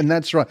exactly it. And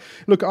that's right.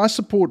 Look, I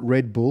support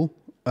Red Bull.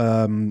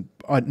 Not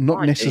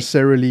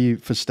necessarily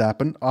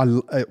Verstappen.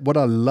 What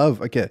I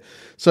love. Okay,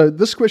 so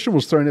this question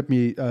was thrown at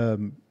me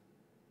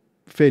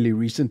fairly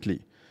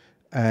recently,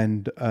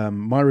 and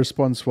my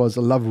response was,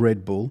 I love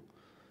Red Bull,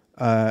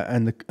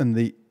 and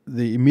the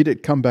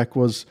immediate comeback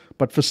was,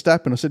 but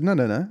Verstappen. I said, no,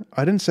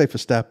 I didn't say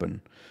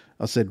Verstappen.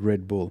 I said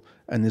Red Bull,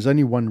 and there's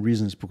only one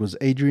reason. It's because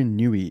Adrian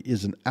Newey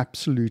is an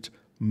absolute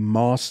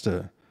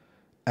master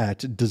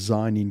at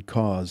designing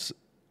cars.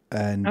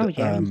 And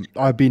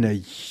I've been a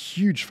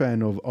huge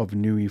fan of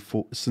Newey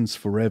since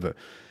forever.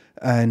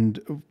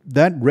 And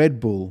that Red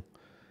Bull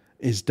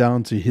is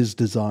down to his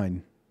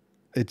design,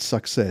 its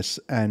success.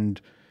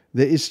 And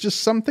there is just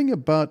something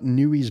about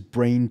Newey's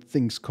brain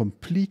thinks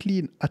completely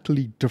and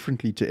utterly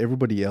differently to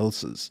everybody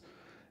else's.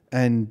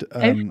 And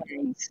everyone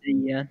needs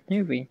the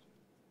Newey.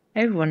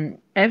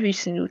 Every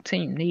single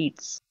team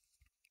needs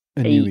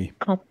a Newey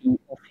copy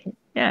of him.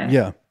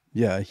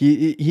 Yeah.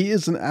 He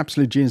is an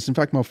absolute genius. In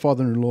fact, my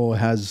father-in-law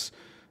has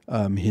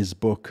his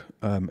book,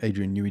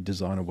 Adrian Newey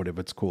Design, or whatever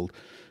it's called.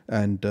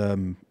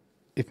 And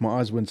if my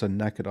eyes weren't so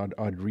knackered,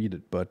 I'd read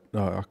it, but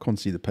I can't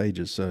see the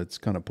pages, so it's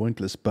kind of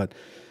pointless. But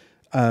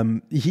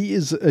he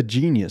is a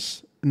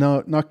genius.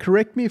 Now,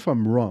 correct me if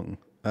I'm wrong.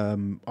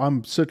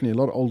 I'm certainly a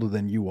lot older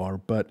than you are,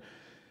 but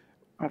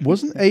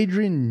wasn't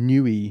Adrian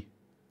Newey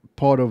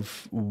part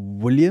of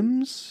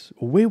Williams?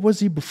 Or where was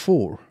he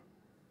before?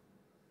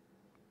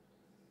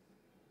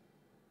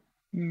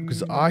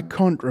 Because I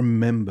can't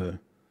remember.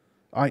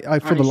 I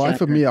for the life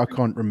of me, I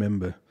can't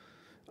remember.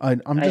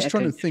 I'm just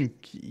trying to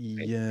think.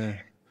 Yeah,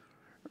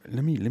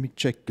 let me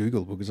check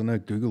Google, because I know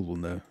Google will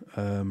know.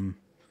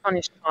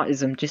 Funny part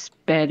is I'm just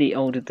barely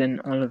older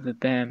than Oliver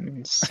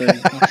Behrman, so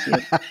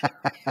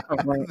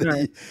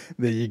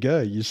there you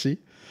go. You see,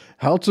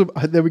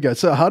 there we go.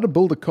 So, How to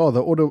Build a Car: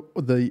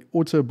 the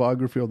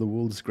autobiography of the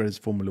world's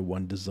greatest Formula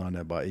One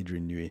designer by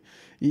Adrian Newey.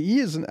 He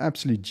is an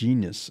absolute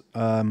genius.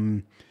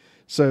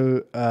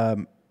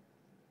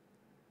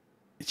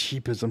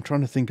 Cheapers. I'm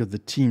trying to think of the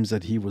teams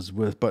that he was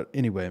with, but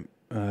anyway,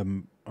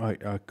 I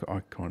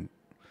can't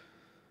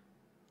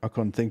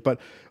think.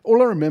 But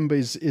all I remember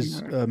is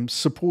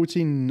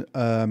supporting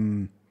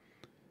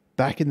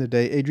back in the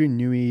day Adrian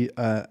Newey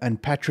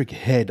and Patrick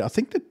Head. I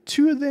think the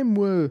two of them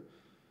were.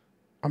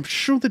 I'm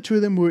sure the two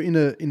of them were in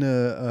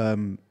a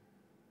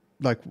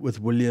like with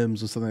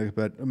Williams or something like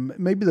that.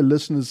 Maybe the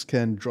listeners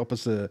can drop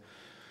us a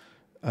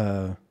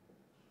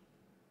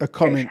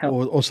comment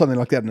or something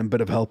like that and a bit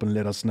of help and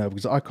let us know,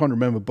 because I can't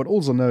remember. But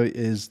all I know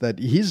is that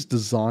his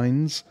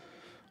designs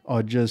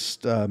are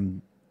just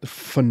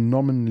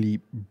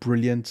phenomenally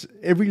brilliant.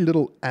 Every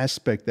little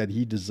aspect that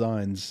he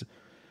designs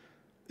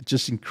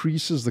just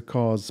increases the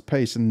car's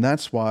pace, and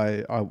that's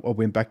why I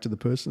went back to the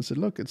person and said,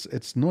 look,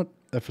 it's not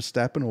a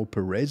Verstappen or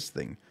Perez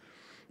thing.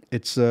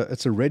 It's a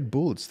Red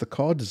Bull. It's the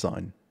car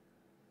design.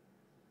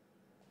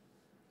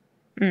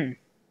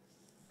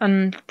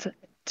 And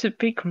to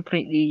be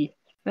completely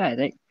fair,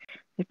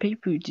 the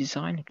people who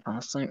design the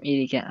cars don't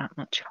really get that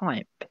much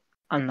hype,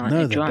 unlike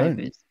the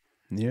drivers.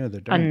 Yeah, they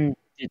don't. And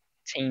the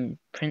team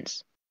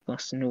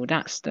principals and all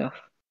that stuff.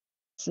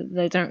 So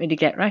they don't really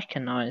get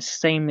recognised.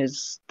 Same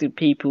as the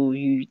people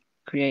who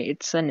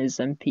created Senna's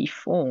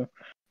MP4.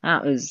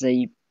 That was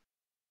a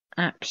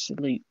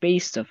absolute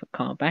beast of a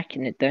car back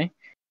in the day.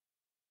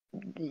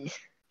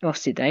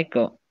 Obviously, they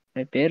got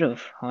a bit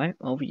of hype,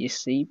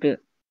 obviously, but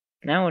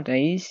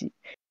nowadays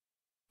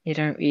you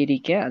don't really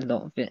get a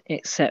lot of it,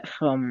 except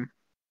from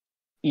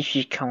if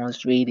your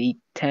car's really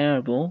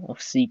terrible.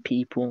 Obviously,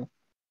 people.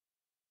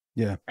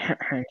 Yeah.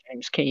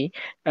 James Key.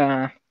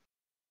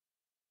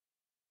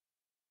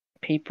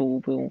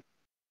 People will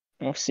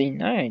obviously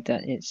know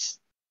that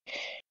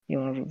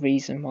you're the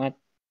reason why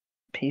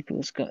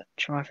people's got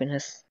driving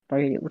this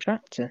very little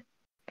tractor.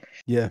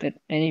 Yeah. But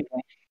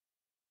anyway,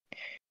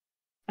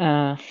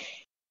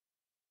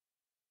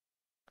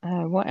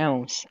 what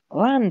else?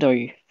 Lando,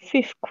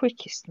 5th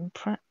quickest in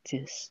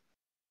practice.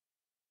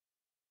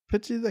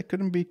 Pity they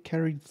couldn't be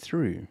carried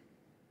through.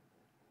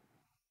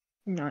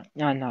 No.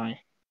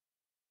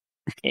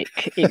 It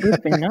would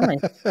have been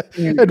nice.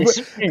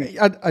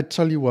 I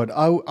tell you what,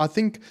 I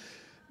think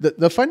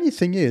the funny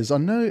thing is, I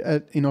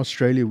know in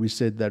Australia we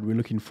said that we're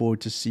looking forward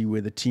to see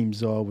where the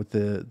teams are with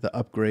the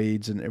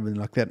upgrades and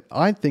everything like that.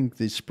 I think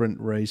the sprint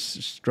race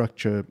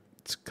structure,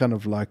 it's kind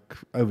of like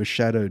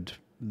overshadowed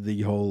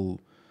the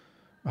whole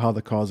how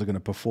the cars are going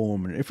to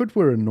perform. And if it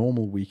were a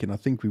normal weekend, I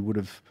think we would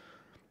have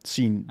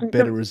seen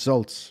better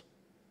results.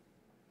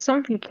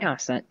 Something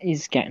else that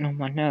is getting on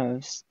my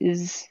nerves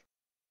is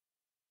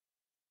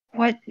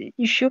why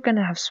you're going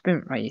to have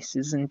sprint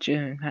races and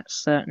during at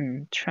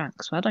certain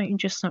tracks. Why don't you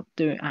just not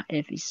do it at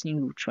every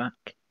single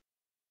track?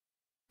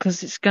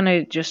 Because it's going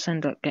to just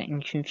end up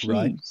getting confused.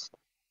 Right.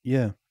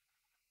 Yeah.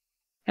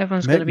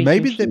 Everyone's going to be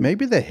confused.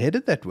 Maybe they're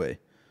headed that way.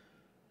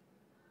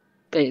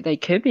 They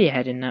could be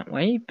heading that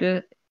way,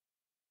 but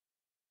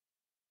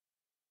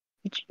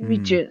we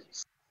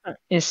just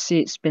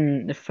it's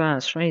been the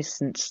first race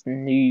since the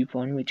new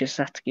one. We just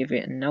have to give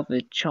it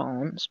another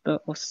chance.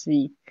 But we'll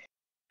see.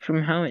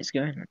 From how it's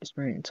going at this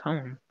moment in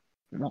time,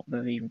 I'm not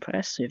very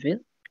impressed with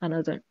it, and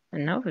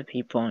other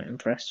people aren't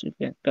impressed with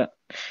it. But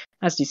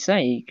as you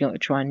say, you got to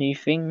try new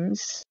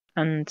things,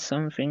 and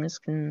some things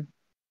can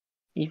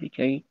either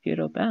go good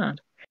or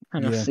bad.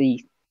 And I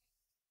see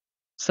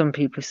some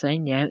people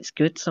saying, yeah, it's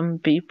good. Some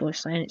people are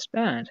saying it's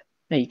bad.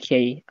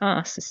 Okay,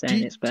 us are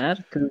saying it's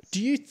bad.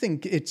 Do you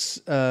think it's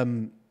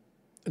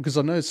because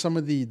I know some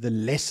of the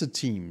lesser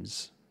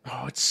teams?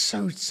 Oh, it's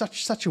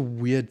such a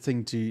weird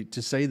thing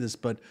to say this,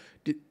 but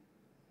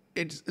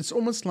it's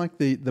almost like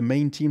the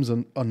main teams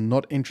are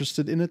not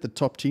interested in it. The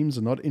top teams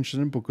are not interested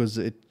in it because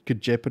it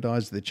could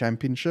jeopardize the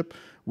championship,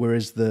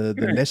 whereas the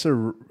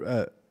lesser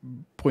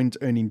point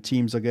earning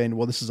teams are going,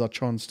 well, this is our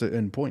chance to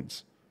earn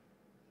points.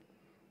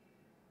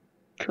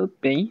 Could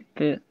be,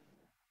 but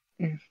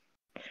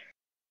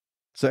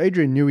so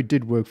Adrian Newey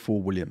did work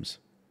for Williams.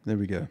 There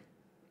we go.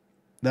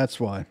 That's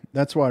why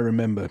I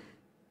remember.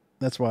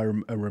 That's why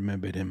I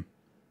remembered him.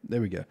 There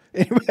we go.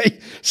 Anyway,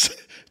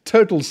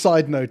 total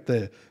side note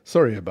there.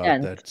 Sorry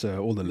about that,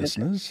 all the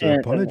listeners.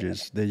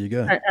 Apologies. There you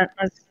go.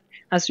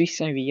 As we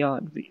say,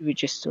 we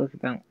just talk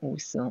about all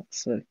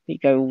sorts. So we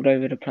go all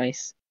over the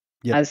place.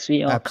 Yep, as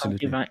we are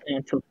absolutely right now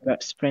talking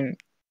about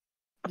sprint.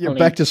 Yeah,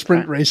 back to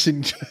sprint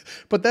racing.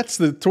 But that's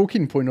the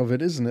talking point of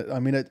it, isn't it? I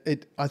mean,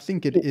 I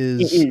think it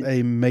is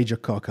a major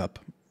cock up.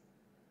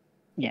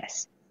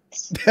 Yes.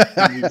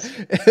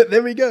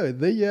 There we go.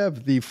 There you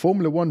have the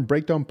Formula One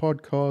Breakdown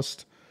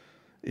podcast.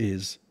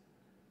 It's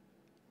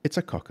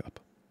a cock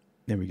up.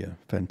 There we go.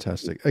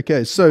 Fantastic.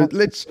 Okay, so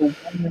let's.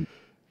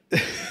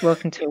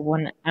 Welcome to a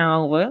 1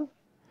 hour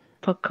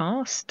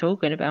podcast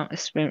talking about a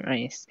sprint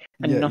race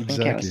and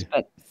nothing else.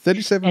 But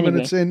 37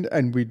 minutes in,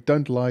 and we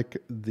don't like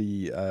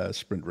the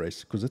sprint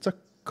race because it's a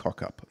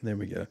cock up. There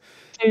we go.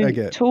 So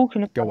okay,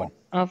 talking about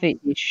other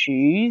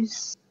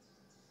issues,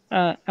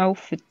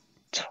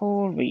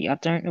 AlphaTauri. I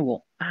don't know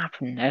what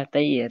happened there.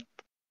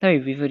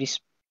 We've already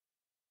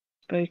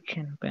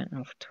spoken about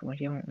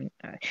AlphaTauri, haven't we?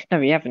 No,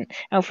 we haven't.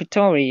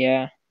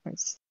 AlphaTauri,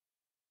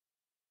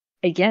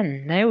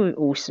 again, they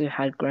also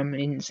had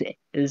gremlins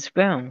as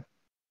well.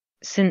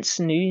 Since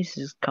news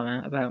has come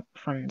out about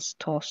Franz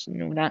Tost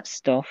and all that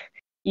stuff,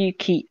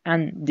 Yuki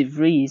and De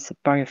Vries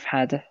both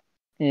had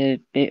a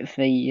bit of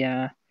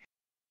a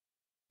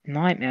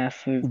nightmare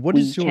for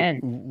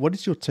weekend. What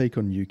is your take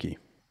on Yuki?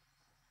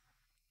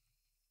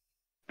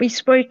 We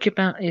spoke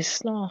about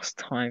this last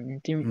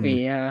time, didn't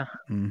we?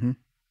 Mm-hmm.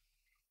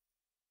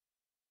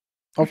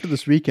 After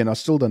this weekend, I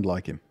still don't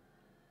like him.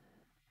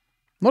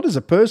 Not as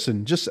a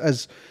person, just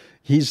as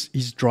his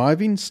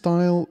driving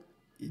style.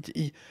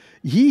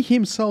 He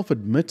himself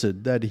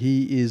admitted that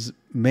he is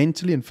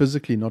mentally and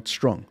physically not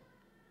strong.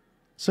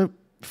 So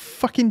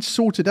fucking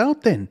sort it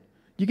out then.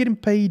 You're getting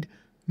paid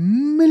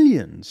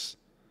millions.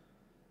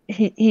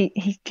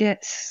 He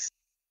gets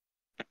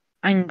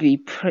angry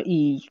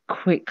pretty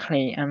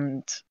quickly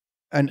and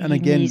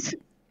again,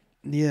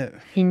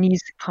 he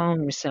needs to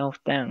calm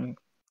himself down.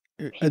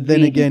 And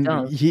then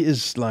again, he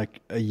is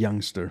like a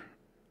youngster.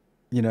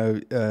 You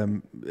know,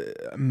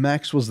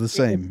 Max was the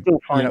same. You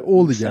know,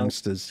 all the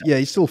youngsters. Yeah,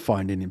 he's still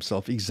finding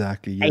himself.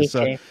 Exactly.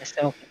 Yeah,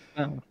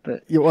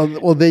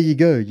 well, there you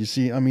go. You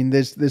see, I mean,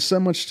 there's so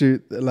much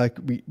to like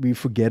we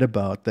forget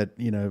about that.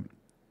 You know,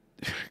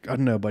 I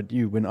don't know about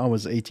you. When I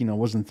was 18, I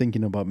wasn't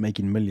thinking about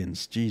making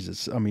millions.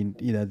 Jesus, I mean,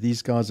 you know,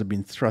 these guys have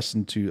been thrust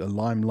into a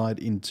limelight,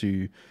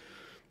 into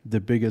the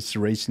biggest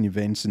racing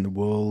events in the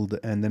world,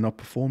 and they're not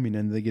performing,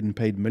 and they're getting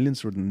paid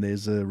millions for it. And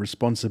there's a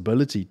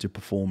responsibility to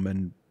perform,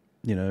 and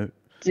you know.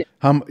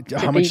 How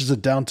much is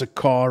it down to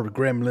car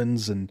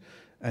gremlins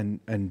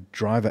and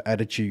driver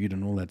attitude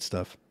and all that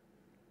stuff?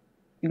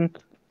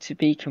 To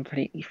be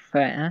completely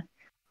fair,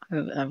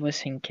 I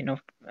was thinking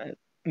of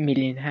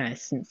millionaire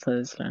since I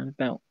was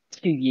about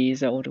 2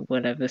 years old or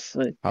whatever.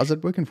 So how's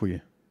that working for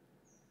you?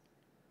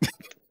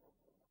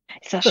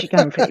 It's actually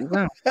going pretty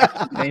well. Thank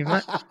you very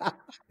much.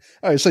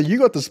 Oh, so you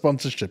got the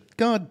sponsorship.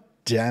 God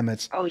damn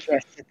it. Oh,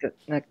 yes.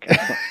 I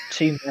got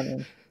 2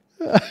 million.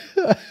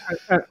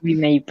 We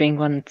may bring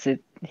one to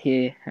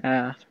here,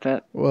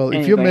 but well, if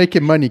anyway. you're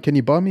making money, can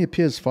you buy me a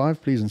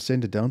PS5, please, and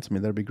send it down to me?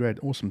 That'd be great.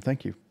 Awesome,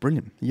 thank you.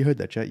 Brilliant. You heard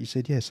that, chat. You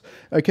said yes.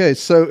 Okay,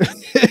 so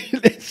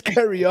let's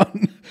carry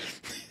on.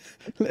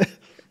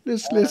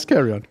 Let's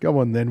carry on. Go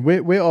on then.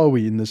 Where are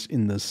we in this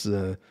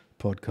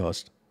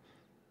podcast?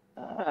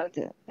 I don't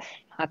know.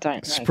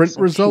 Sprint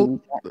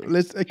result.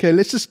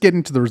 Let's just get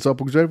into the result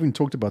because we haven't even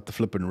talked about the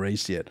flipping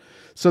race yet.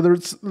 So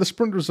the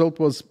sprint result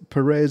was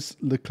Perez,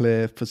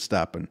 Leclerc,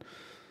 Verstappen.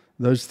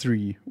 Those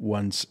three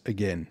once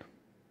again,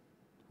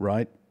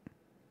 right?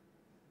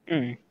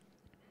 Mm.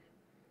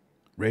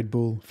 Red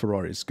Bull,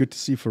 Ferrari. It's good to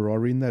see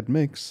Ferrari in that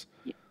mix.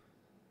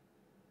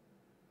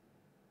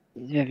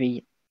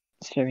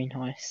 It's very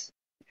nice.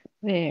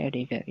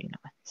 Very, very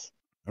nice.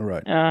 All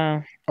right.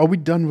 Are we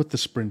done with the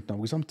sprint now?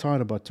 Because I'm tired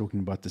about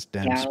talking about this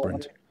damn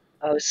sprint.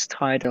 I was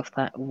tired of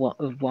that a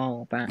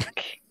while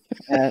back.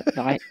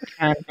 Like,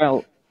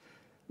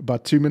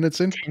 about 2 minutes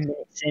in? 10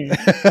 minutes in.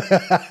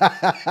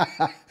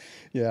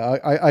 Yeah,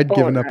 I'd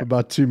given up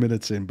about 2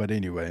 minutes in, but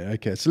anyway.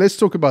 Okay, so let's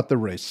talk about the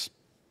race.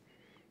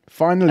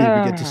 Finally,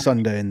 we get to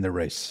Sunday in the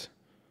race.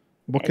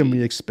 What can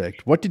we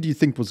expect? What did you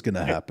think was going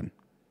to happen?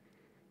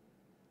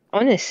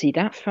 Honestly,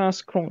 that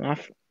first corner,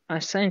 I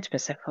was saying to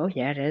myself, oh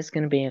yeah, there's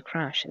going to be a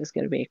crash. There's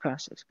going to be a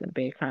crash. There's going to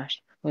be a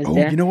crash.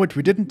 You know what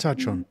we didn't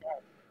touch on?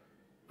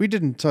 We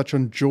didn't touch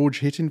on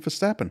George hitting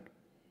Verstappen.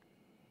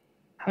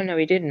 Oh, no,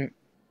 we didn't.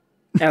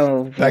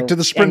 Oh, back to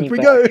the sprint we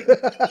go.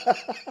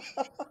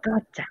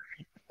 God damn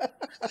it.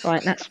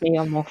 Right, that's me.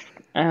 I'm off.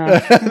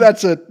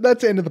 That's it.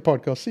 That's the end of the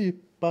podcast. See you.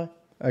 Bye.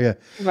 Okay.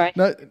 Right.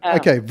 No,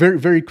 okay, very,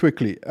 very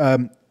quickly.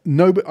 You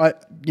know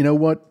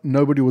what?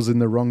 Nobody was in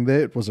the wrong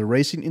there. It was a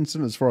racing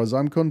incident as far as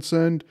I'm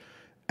concerned.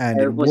 And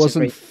it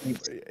wasn't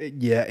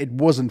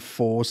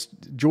forced.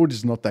 George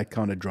is not that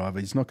kind of driver.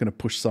 He's not going to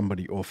push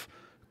somebody off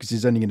because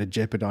he's only going to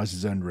jeopardize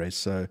his own race.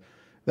 So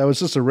that was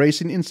just a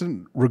racing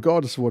incident,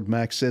 regardless of what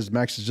Max says.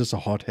 Max is just a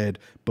hothead.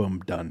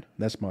 Boom, done.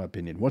 That's my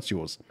opinion. What's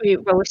yours?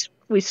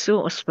 We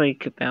sort of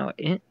spoke about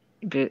it,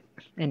 but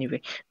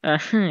anyway,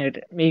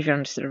 moving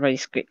on to the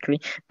race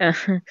quickly.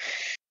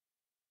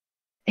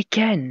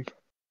 Again,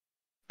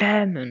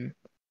 Behrman,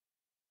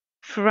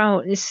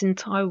 throughout this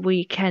entire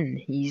weekend,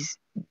 he's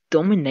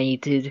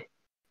dominated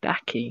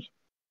Baku.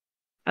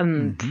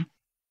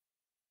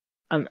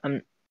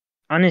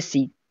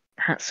 Honestly,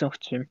 hats off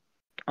to him.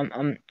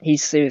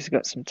 He's seriously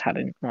got some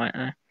talent right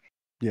there.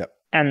 Yeah.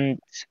 And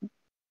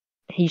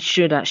he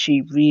should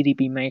actually really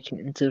be making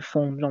it into the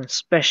Formula 1,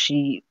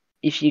 especially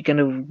if you're going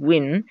to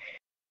win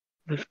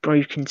with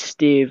broken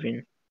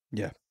steering.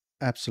 Yeah,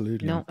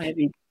 absolutely. Not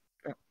every.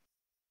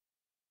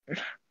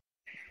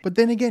 But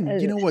then again,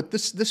 you know what?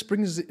 This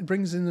brings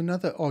in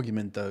another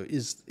argument though.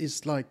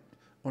 Is like,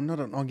 or not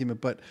an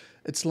argument, but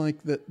it's like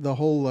the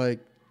whole like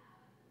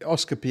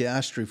Oscar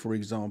Piastri, for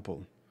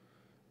example,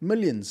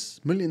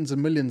 millions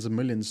and millions and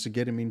millions to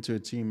get him into a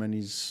team, and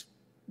he's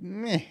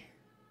meh.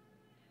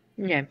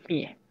 Yeah.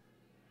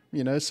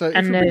 You know, so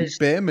if we bring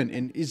Behrman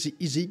in, is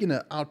he going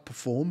to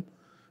outperform,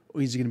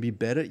 or is he going to be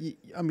better?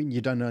 I mean,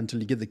 you don't know until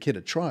you give the kid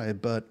a try.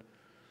 But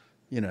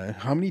you know,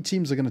 how many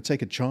teams are going to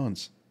take a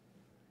chance?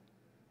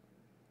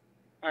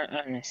 I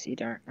honestly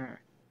don't know.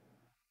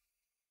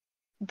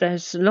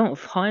 There's a lot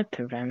of hype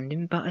around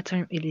him, but I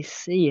don't really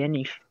see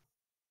any.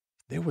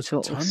 There was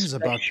tons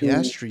about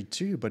Piastri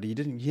too, but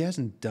he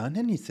hasn't done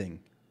anything.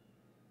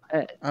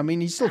 I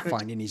mean, he's still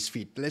finding his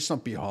feet. Let's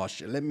not be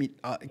harsh.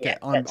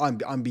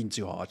 I'm being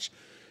too harsh.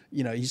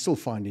 You know, he's still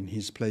finding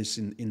his place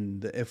in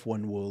the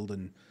F1 world,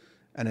 and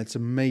it's a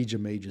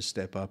major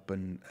step up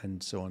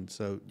and so on.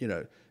 So, you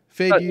know,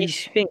 fair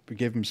dues, we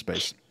gave him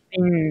space.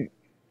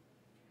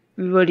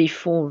 We've already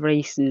 4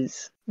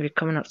 races. We're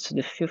coming up to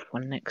the 5th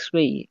one next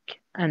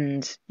week,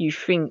 and you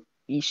think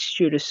he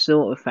should have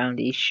sort of found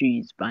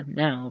issues by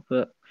now,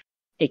 but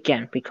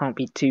again, we can't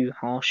be too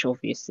harsh.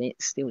 Obviously,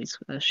 it's still his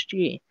first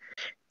year.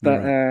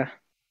 But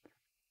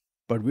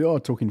but we are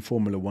talking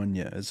Formula 1,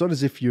 yeah. It's not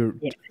as if you're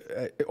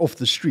off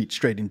the street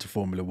straight into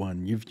Formula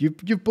 1.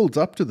 You've built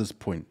up to this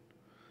point.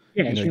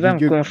 Yeah, you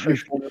haven't gone through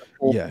Formula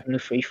 4, Formula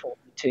 3, Formula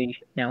 2,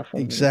 now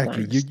Formula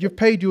exactly. 1. You've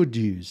paid your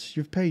dues.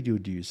 You've paid your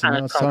dues. So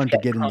now it's time to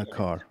get in the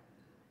car.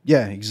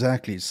 Yeah,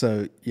 exactly.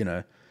 So, you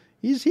know,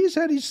 he's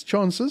had his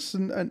chances.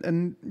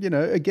 And you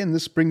know, again,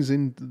 this brings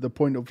in the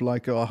point of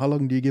like, how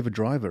long do you give a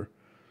driver?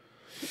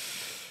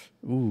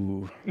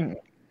 Ooh.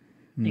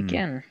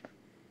 Again,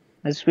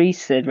 as we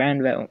said, round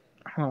about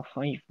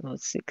halfway or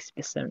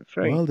 60%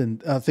 through. Well,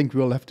 then I think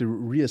we'll have to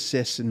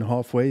reassess in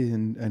halfway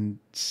and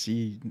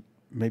see,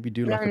 maybe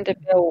do like a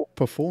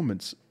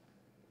performance.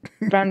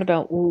 Round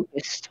about all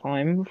this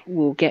time,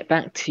 we'll get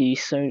back to you.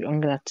 So I'm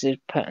gonna have to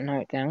put a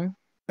note down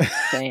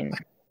saying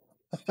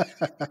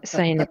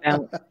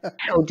about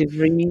how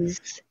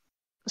DeVries.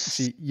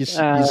 You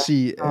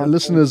see,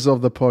 listeners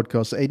of the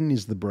podcast, Aiden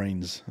is the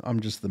brains.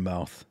 I'm just the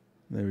mouth.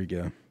 There we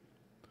go.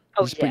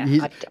 Oh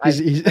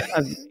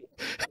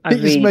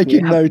he's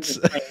making notes.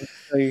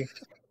 So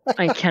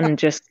I can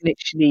just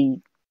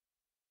literally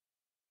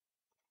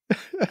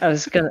I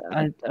was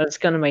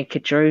gonna make a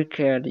joke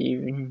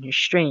earlier in your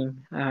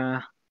stream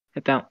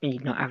about me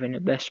not having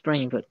the best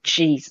brain, but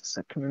Jesus,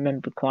 I can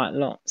remember quite a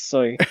lot.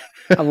 So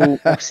I will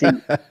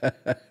obviously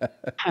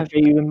have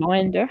a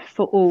reminder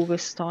for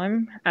August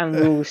time, and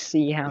we'll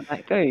see how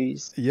that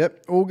goes.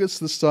 Yep, August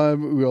this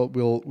time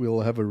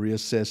we'll have a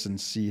reassess and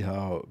see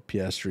how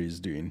Piastri is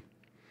doing.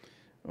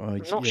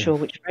 I'm not sure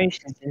which race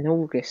is in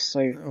August,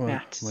 so we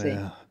have to see.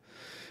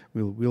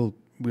 We'll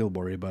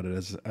worry about it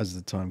as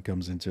the time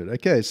comes into it.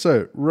 Okay,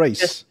 so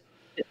race.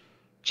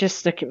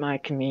 Just look at my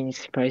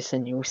community post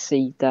and you'll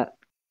see that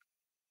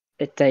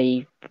a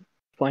day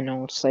when I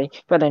would say.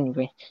 But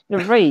anyway, the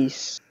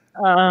race,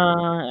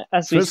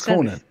 as first we said,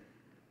 corner.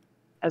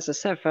 As I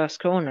said,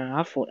 first corner,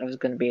 I thought there was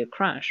going to be a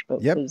crash,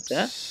 but was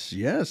there?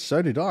 Yeah,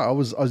 so did I. I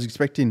was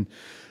expecting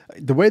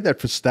the way that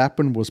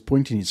Verstappen was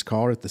pointing his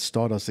car at the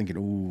start. I was thinking,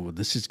 "Oh,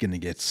 this is going to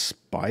get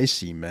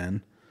spicy,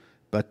 man."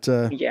 But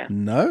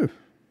no, it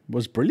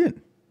was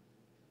brilliant.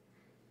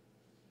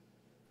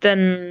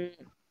 Then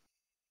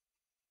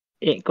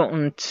it got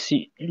on to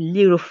a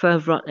little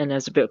further up, and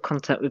there's a bit of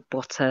contact with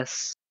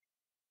Bottas,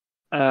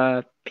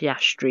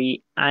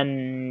 Piastri,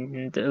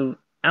 and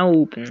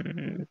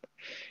Albon.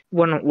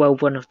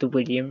 One of the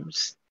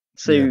Williams.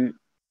 So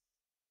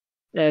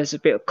there's a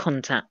bit of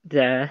contact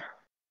there.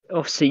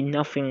 Obviously,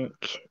 nothing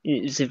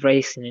is a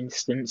racing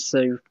instance,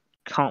 so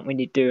can't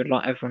really do it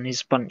like everyone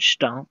is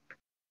bunched up.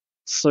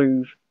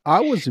 So I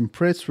was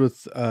impressed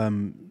with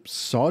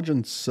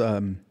Sargent's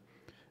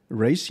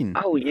racing.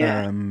 Oh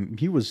yeah,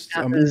 he was.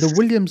 The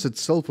Williams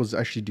itself was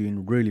actually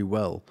doing really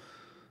well.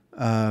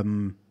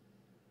 And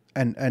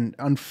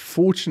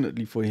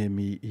unfortunately for him,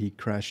 he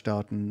crashed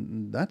out,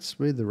 and that's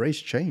where the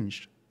race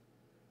changed.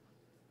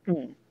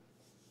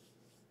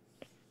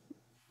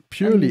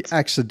 Purely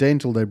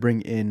accidental. They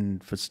bring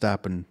in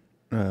Verstappen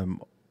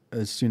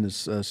as soon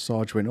as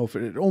Sarge went off.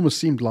 It almost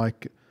seemed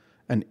like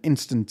an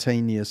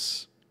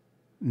instantaneous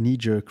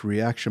knee-jerk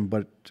reaction,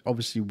 but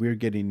obviously we're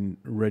getting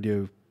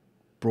radio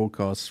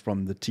broadcasts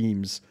from the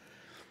teams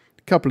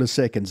a couple of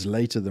seconds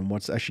later than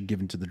what's actually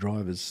given to the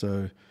drivers.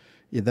 So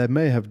yeah, they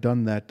may have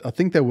done that. I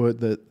think they were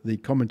the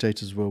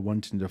commentators were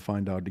wanting to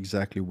find out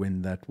exactly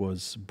when that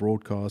was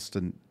broadcast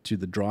and to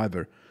the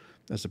driver,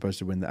 as opposed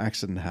to when the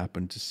accident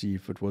happened, to see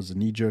if it was a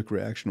knee-jerk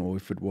reaction or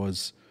if it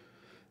was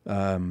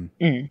a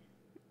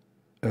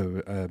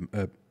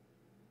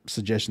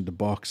suggestion to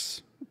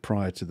box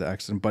prior to the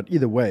accident. But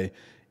either way,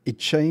 it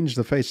changed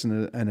the face,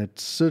 and it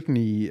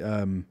certainly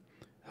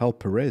helped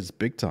Perez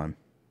big time,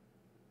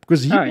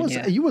 because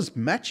he was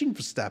matching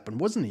Verstappen,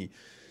 wasn't he?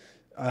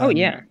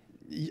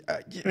 He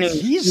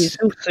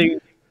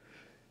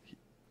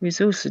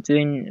was also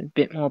doing a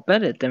bit more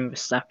better than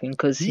Verstappen,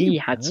 because he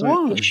had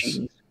some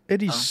issues.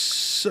 It is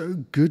so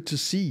good to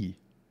see.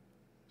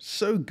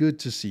 So good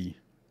to see.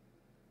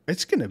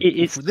 This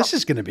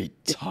is gonna be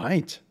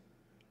tight.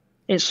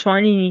 It's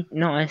finally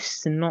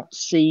nice to not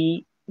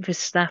see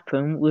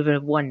Verstappen with a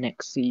 1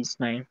 next to his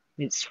name.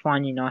 It's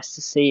finally nice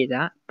to see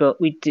that,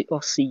 but we do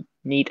also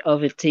need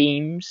other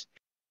teams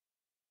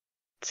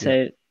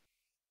to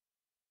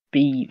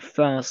be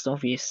first,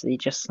 obviously,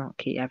 just not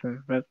keep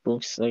having Red Bull.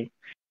 So,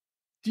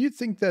 do you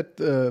think that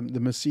the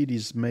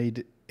Mercedes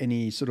made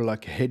any sort of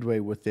like headway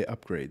with their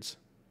upgrades?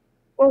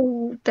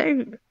 Well,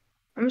 I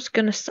was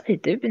gonna say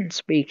they've been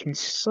speaking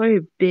so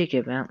big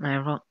about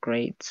their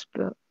upgrades,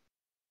 but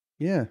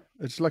yeah,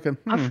 it's like I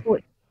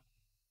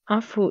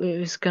thought it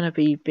was gonna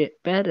be a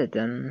bit better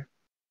than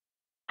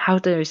how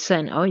they were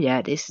saying. Oh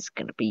yeah, this is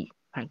gonna be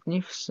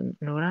magnificent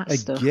and all that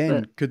stuff.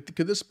 Again, could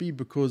this be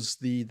because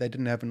they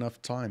didn't have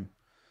enough time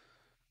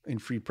in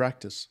free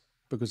practice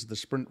because of the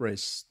sprint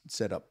race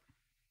setup?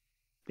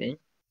 Yeah.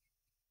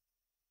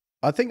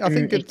 I think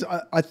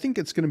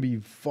it's going to be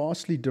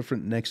vastly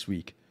different next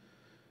week.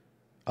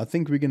 I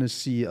think we're going to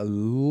see a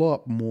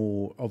lot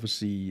more,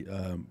 obviously,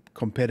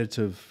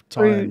 competitive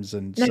times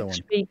and so on.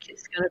 Next week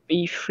it's going to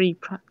be free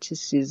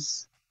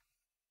practices.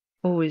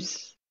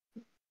 Always.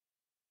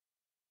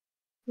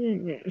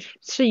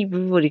 See,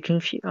 I'm already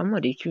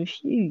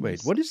confused.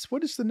 Wait, what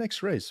is the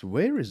next race?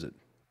 Where is it?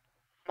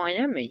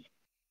 Miami.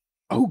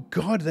 Oh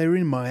God, they're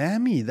in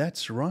Miami.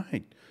 That's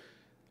right.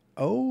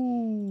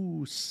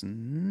 Oh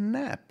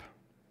snap!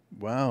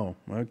 Wow.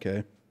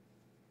 Okay.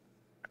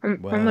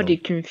 I'm already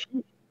confused.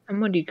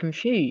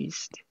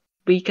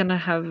 We're gonna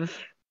have.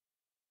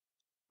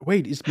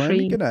 Wait, is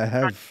Miami gonna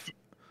have?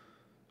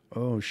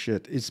 Oh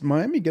shit! Is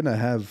Miami gonna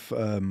have?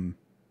 Oh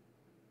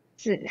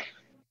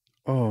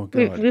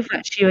God! We've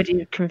actually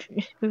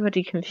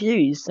already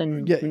confused,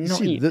 and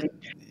not even.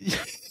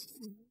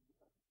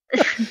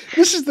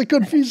 This is the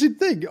confusing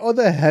thing. Are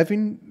they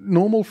having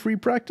normal free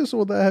practice,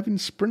 or they're having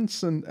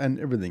sprints and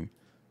everything?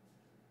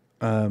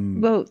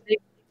 Well,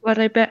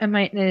 they better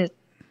make their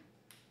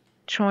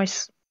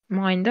choice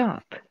mind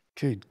up.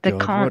 Good they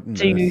God,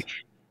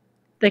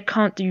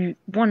 can't do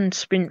one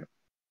sprint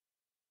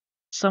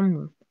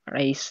some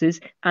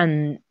races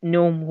and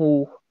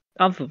normal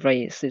other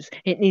races.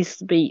 It needs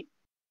to be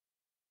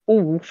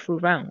all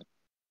throughout.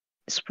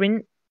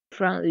 Sprint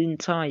throughout the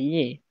entire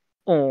year,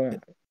 or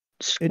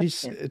It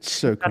is. It's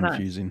so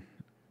confusing.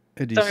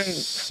 It is Don't.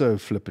 so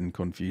flippin'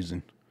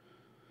 confusing.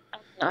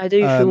 I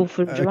do feel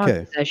for Okay.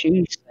 drivers, as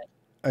you say.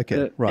 Okay.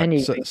 But Right.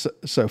 anyway,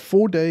 So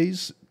 4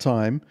 days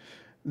time,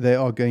 they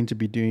are going to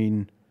be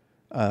doing.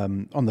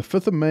 On the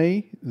 5th of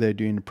May, they're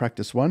doing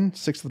practice 1,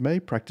 6th of May,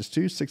 practice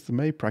 2, 6th of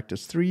May,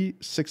 practice 3,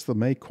 6th of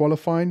May,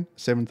 qualifying,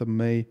 7th of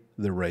May,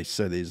 the race.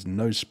 So there's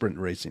no sprint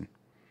racing.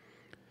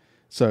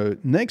 So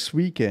next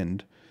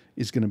weekend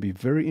is going to be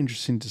very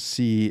interesting to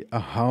see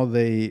how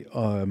they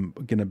are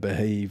going to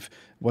behave,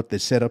 what their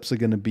setups are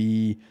going to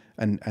be,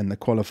 and the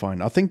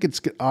qualifying. I think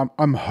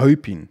I'm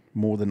hoping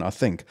more than I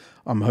think.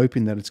 I'm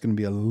hoping that it's going to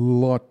be a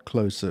lot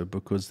closer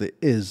because there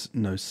is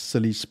no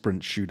silly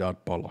sprint shootout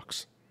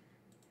bollocks.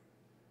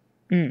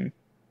 And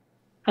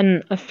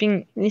I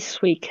think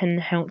this weekend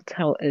helped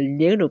out a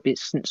little bit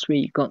since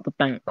we got the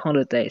bank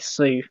holiday.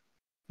 So it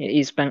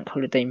is bank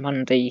holiday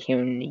Monday here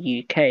in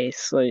the UK.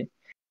 So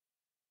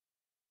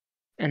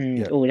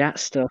all that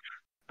stuff.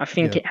 I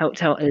think it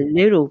helped out a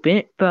little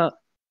bit, but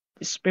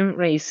the sprint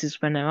races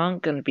when there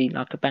aren't going to be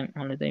like a bank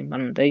holiday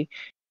Monday,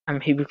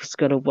 and people just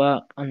got to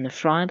work on the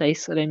Friday,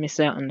 so they miss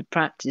out on the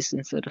practice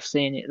instead of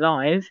seeing it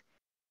live,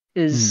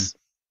 is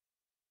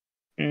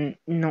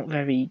not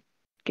very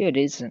good,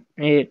 is it?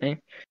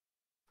 Really.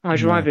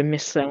 I'd rather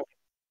miss a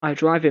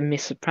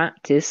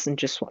practice and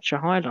just watch a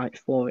highlight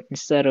for it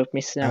instead of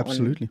missing out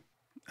on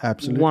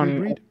one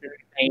agreed. of the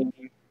main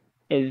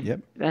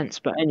events.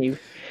 But anyway,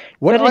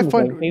 what I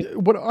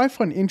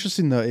find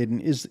interesting though,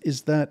 Aiden,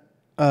 is that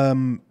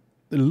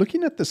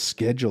looking at the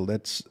schedule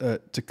that's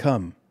to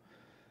come,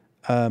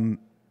 and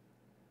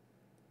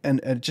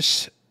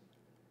just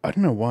I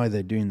don't know why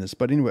they're doing this,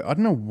 but anyway, I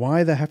don't know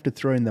why they have to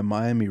throw in the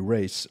Miami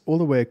race all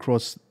the way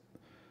across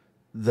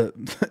the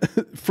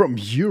from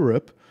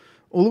Europe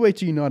all the way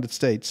to United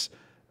States,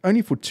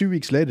 only for 2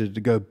 weeks later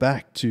to go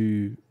back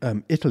to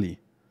Italy.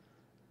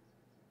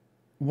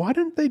 Why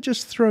don't they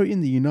just throw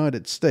in the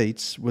United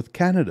States with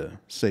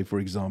Canada, say, for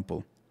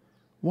example?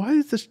 Why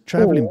is this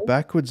traveling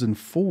backwards and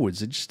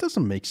forwards? It just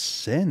doesn't make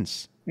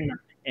sense. No,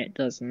 it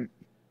doesn't.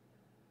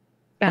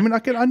 I mean, I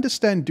can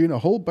understand doing a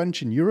whole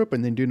bunch in Europe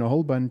and then doing a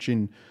whole bunch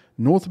in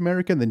North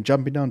America and then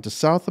jumping down to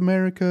South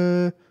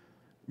America.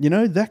 You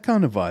know, that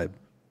kind of vibe.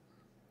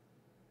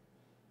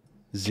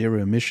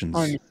 Zero emissions.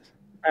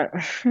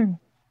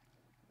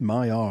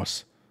 My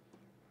arse.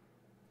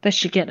 They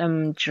should get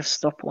them Just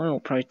Stop Oil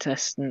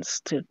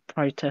protestants to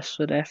protest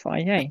with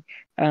FIA.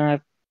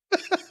 That's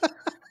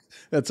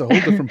a whole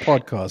different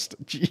podcast.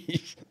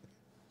 Jeez.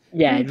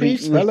 Yeah,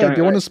 hello, do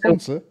you want a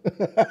sponsor?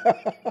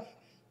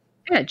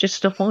 Yeah, Just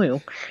Stop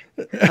Oil.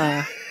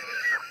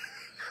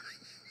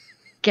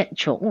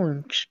 Get your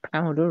orange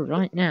powder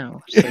right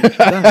now. So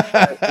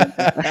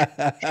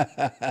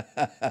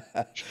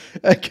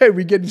okay,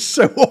 we're getting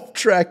so off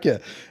track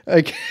here.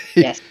 Okay.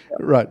 Yes.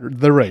 Right,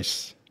 the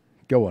race.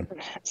 Go on.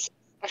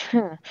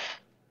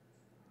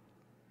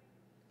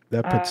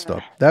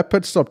 That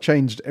pit stop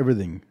changed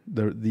everything.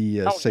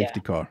 The safety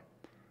car.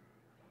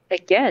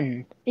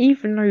 Again,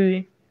 even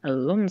though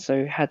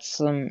Alonso had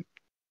some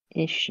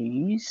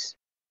issues,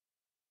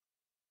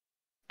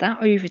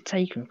 that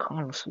overtaking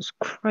Carlos was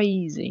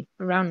crazy.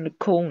 Around the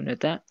corner,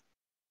 that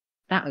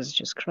was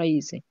just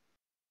crazy.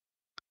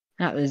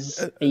 That was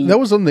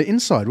on the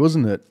inside,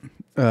 wasn't it?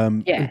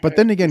 Yeah. But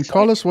then again,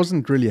 Carlos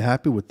wasn't really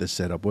happy with the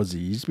setup, was he?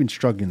 He's been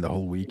struggling the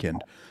whole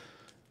weekend.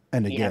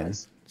 And again,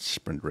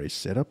 sprint race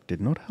setup did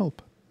not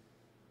help.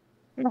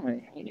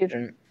 No, he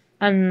didn't.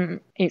 And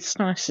it's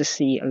nice to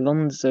see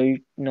Alonso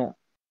not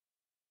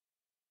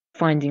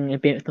finding a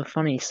bit of the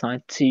funny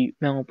side to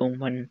Melbourne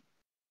when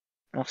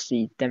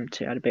obviously them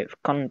two had a bit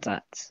of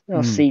contact.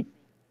 Obviously,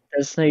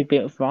 there's no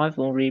bit of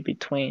rivalry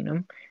between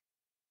them.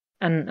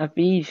 And I've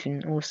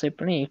even also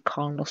believe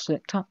Carlos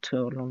looked up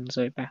to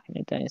Alonso back in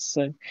the day.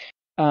 So,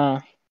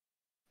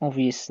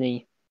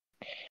 obviously.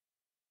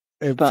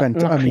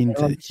 I mean,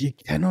 you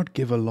cannot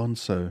give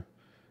Alonso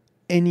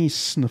any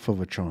sniff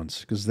of a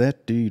chance because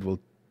that dude will.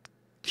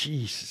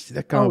 Jeez,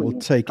 that guy will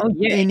take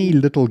any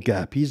little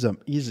gap. He's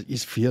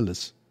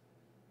fearless.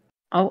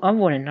 I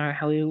want to know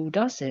how he all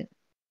does it.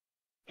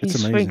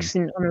 He's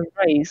focusing on a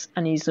race,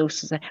 and he's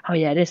also saying, "Oh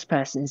yeah, this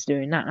person's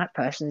doing that. That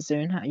person's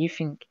doing that." You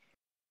think,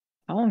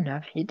 I don't know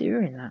if you're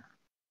doing that.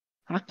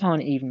 I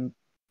can't even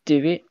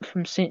do it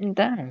from sitting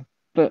down.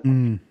 But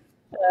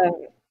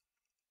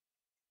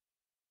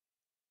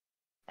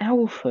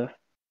Alpha,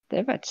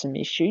 they've had some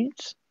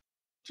issues.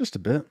 Just a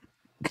bit.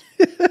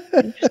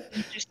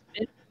 just a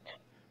bit.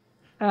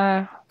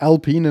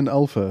 Alpine and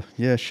Alpha.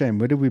 Yeah, shame.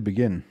 Where did we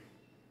begin?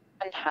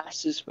 And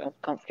Haas as well.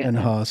 Can't forget and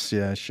Haas,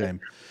 yeah,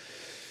 shame.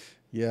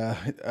 Yeah,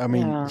 I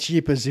mean,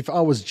 cheapers, if I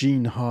was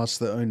Gene Haas,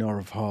 the owner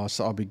of Haas,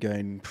 I'll be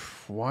going,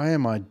 why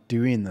am I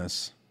doing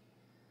this?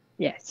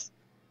 Yes.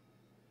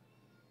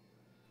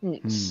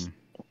 And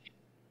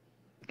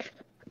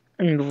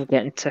we'll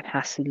get into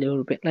Haas a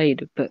little bit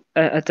later, but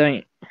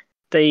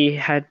they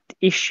had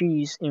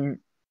issues in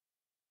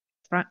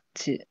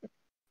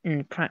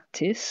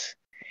practice.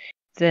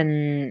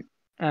 Then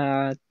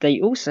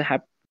they also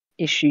had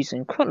issues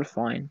in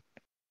qualifying.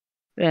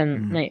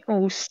 Then they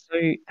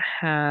also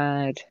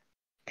had,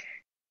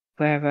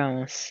 where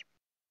else?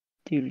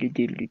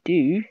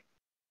 Doodly.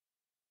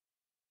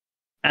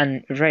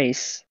 And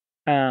race.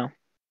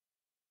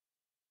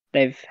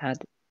 They've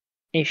had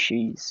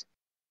issues.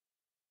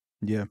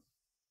 Yeah.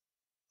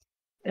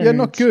 And Yeah,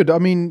 not good. I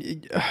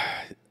mean,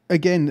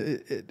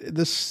 again,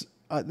 this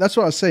that's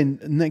what I was saying.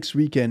 Next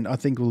weekend, I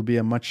think will be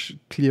a much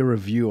clearer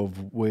view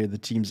of where the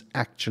teams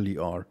actually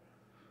are.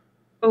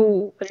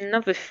 Oh,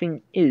 another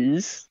thing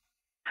is,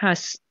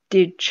 Haas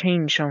did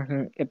change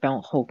something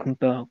about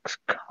Hulkenberg's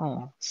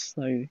car,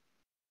 so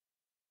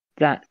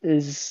that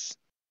is.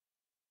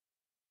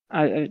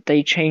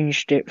 They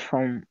changed it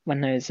from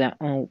when I was at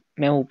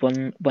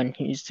Melbourne when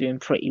he was doing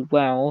pretty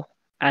well,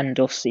 and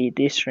obviously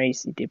this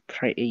race he did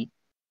pretty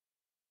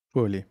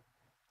Poorly.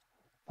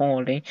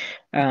 poorly.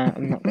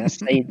 I'm not going to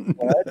say the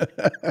word.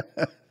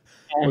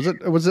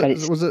 Was it?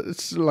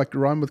 It's like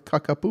rhyme with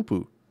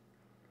kakapupu.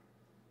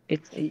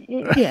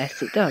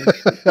 Yes, it does.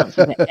 It starts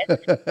with an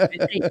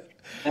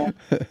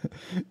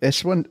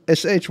S.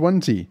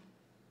 SH1T.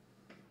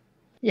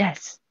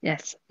 Yes.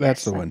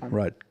 That's the one.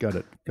 Right. Got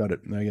it.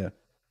 There you go.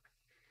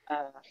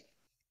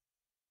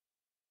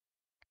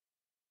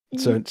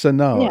 So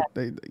now,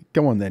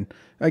 come on then.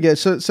 Okay,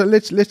 so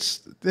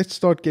let's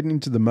start getting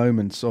into the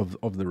moments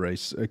of the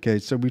race. Okay,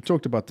 so we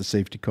talked about the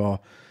safety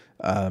car,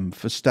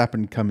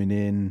 Verstappen coming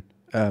in.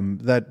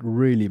 That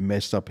really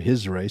messed up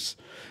his race,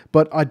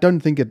 but I don't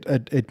think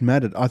it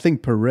mattered. I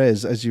think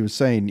Perez, as you were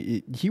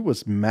saying, he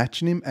was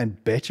matching him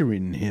and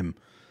bettering him.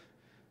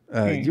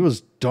 He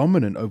was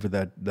dominant over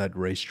that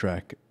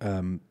racetrack.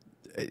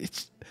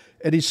 It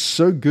is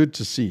so good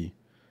to see.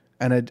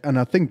 And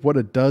I think what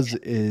it does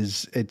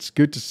is it's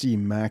good to see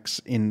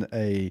Max in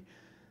a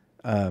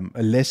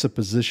lesser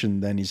position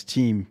than his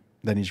team,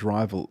 than his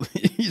rival,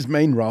 his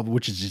main rival,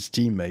 which is his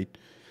teammate.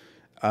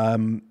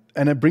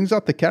 And it brings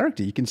out the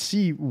character. You can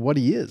see what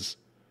he is,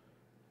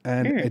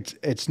 and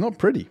it's not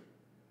pretty.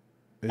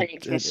 And you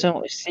can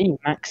sort of see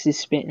Max is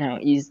spitting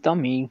out his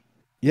dummy.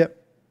 Yep.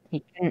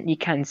 You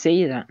can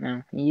see that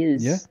now. He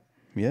is.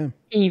 Yeah.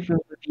 Even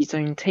with his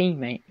own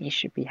teammate, he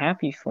should be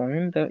happy for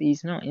him, but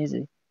he's not, is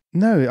he?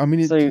 No, I mean,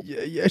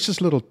 it's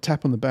just a little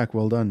tap on the back.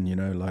 Well done,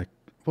 like,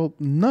 well,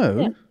 no.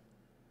 Yeah.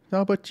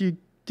 How about you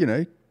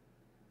know,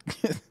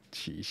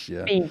 jeez,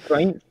 yeah. Be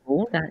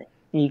grateful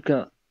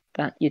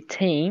that your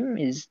team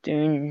is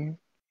doing.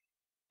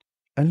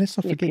 And let's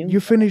not forget, you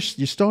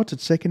started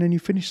second and you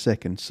finished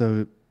second.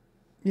 So,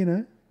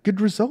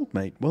 good result,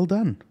 mate. Well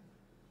done.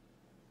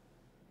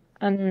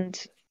 And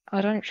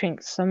I don't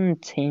think some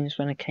teams,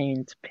 when it came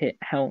into pit,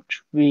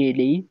 helped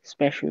really,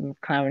 especially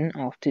McLaren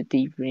after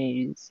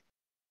DeVries.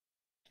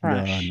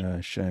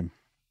 No, shame.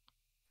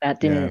 That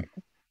didn't.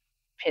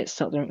 Pit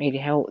stop didn't really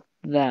help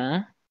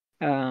there.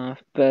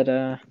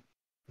 But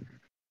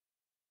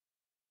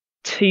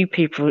two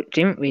people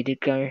didn't really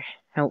go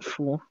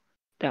helpful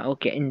that I'll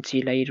get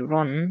into later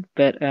on.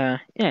 But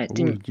it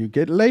didn't. You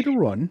get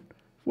later on?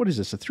 What is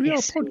this, a 3-hour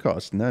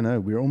podcast?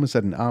 No, we're almost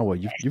at an hour.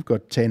 You've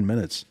got 10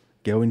 minutes.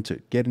 Go into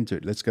it. Get into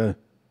it. Let's go.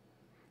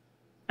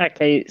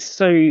 Okay,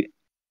 so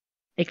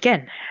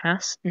again,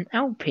 Haas and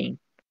Alpine.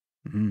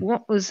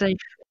 What was they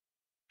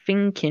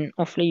thinking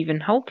of leaving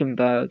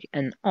Hulkenberg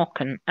and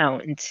Ocon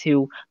out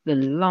until the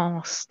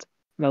last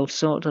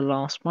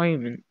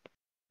moment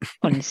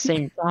on the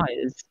same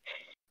tyres?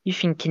 You're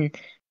thinking,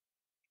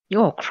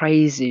 you're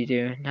crazy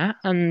doing that.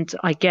 And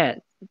I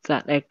get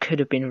that there could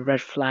have been a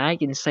red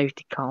flag in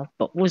safety car,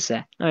 but was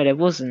there? No, there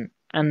wasn't.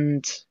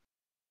 And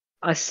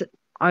I said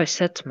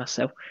to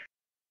myself,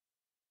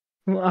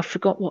 well, I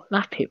forgot what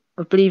lap it.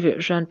 I believe it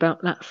was around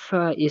about lap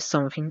 30 or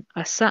something.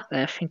 I sat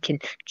there thinking,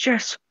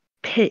 just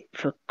pit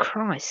for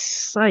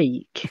Christ's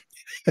sake.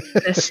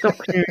 They're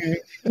stopping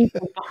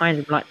people behind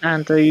them like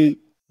Lando,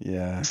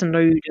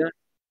 Tsunoda,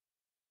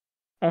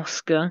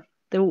 Oscar.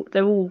 They're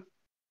all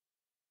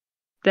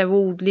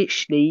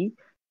literally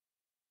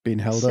being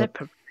held up.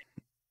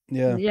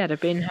 Yeah, they're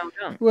being held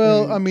up.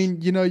 Well, I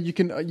mean, you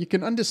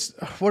can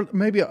understand. Well,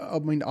 maybe I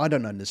mean I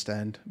don't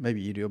understand.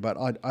 Maybe you do, but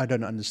I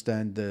don't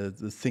understand the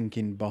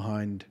thinking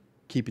behind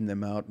keeping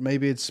them out.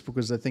 Maybe it's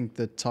because they think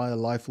the tire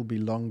life will be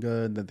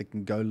longer and that they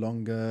can go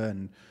longer.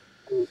 And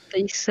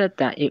they said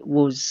that it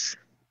was.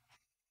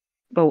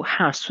 Well,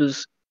 Haas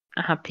was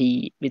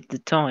happy with the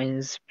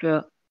tires,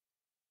 but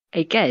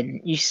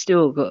again, you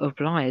still got to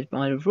abide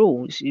by the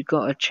rules. You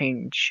got to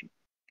change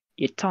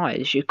your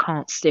tires. You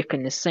can't stick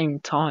in the same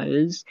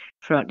tires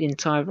throughout the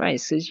entire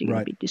race because you're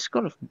going to be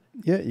disqualified.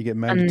 Yeah, you get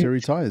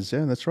mandatory tires.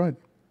 Yeah, that's right.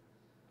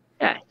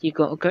 Yeah, you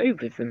got to go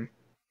with them.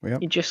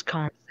 Yep. You just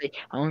can't say,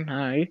 "Oh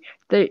no,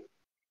 they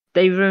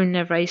ruined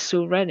their race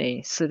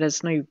already." So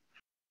there's no.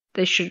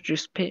 They should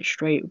just pit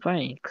straight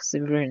away because they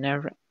ruined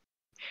their.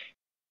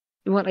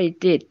 What they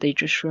did, they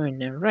just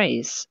ruined their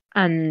race.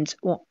 And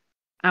what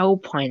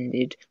Alpine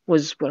did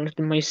was one of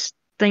the most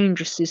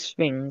dangerous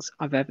things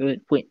I've ever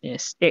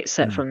witnessed,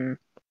 except from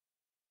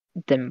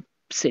them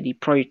silly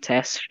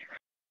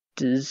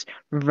protesters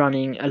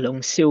running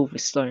along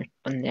Silverstone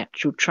on the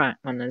actual track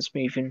when there's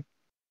moving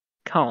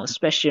cars,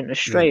 especially in the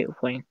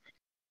straightaway.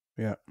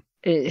 Yeah.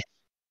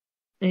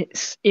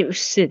 It was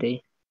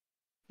silly.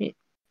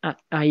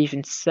 I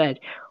even said,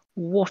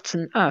 "What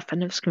on earth?"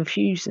 And it was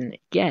confusing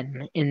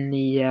again in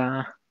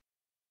the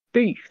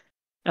booth.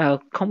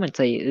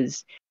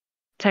 Commentators,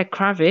 Ted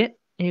Kravitz,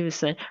 he was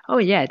saying, "Oh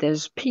yeah,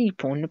 there's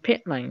people in the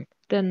pit lane."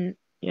 Then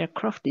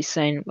Crofty's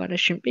saying, "Well, they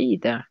shouldn't be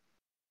there."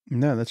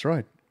 No, that's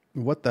right.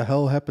 What the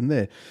hell happened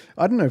there?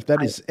 I don't know if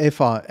that is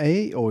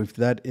FRA or if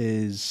that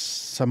is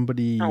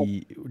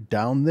somebody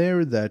down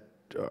there that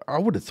I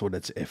would have thought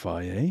it's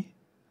FIA.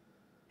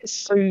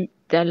 So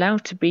they're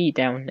allowed to be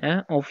down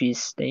there,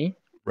 obviously,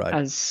 Right.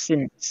 as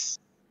since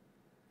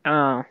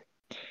there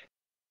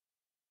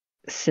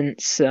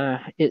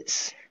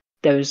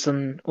was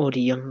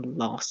already on the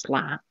last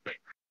lap.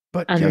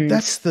 But And yeah,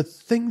 that's the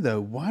thing though.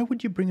 Why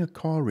would you bring a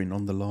car in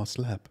on the last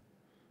lap?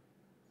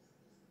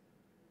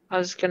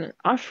 I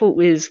thought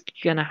we was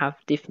gonna have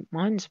different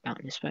minds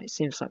about this, but it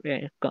seems like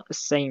we got the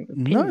same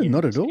No, opinion.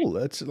 not at all.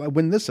 It's like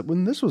when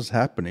this was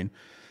happening,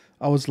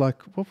 I was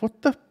like, well,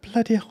 what the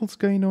bloody hell's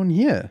going on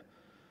here?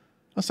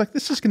 I was like,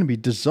 this is going to be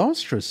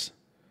disastrous.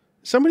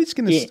 Somebody's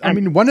going to... Yeah, I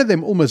mean, one of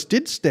them almost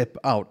did step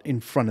out in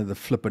front of the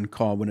flipping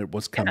car when it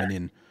was coming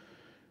in.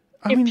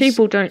 I mean,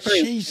 people don't know.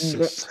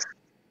 Jesus.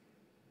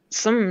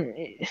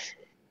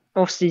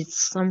 Obviously,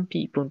 some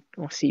people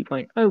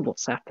won't know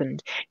what's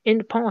happened. In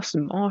the past,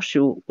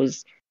 Marshall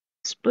was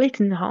split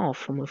in half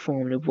from a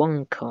Formula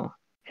One car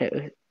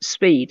at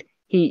speed.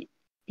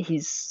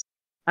 He's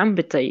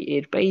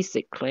amputated,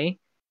 basically,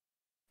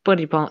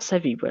 body parts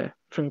everywhere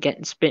from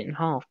getting split in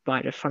half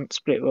by the front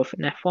splitter of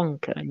an F1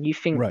 car. And you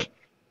think, Right.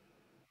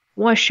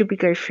 why should we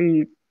go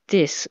through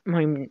this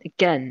moment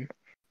again?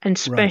 And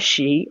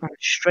especially on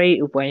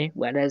straightaway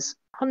where there's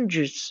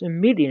hundreds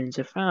and millions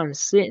of fans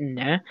sitting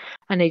there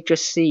and they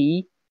just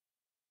see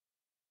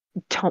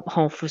top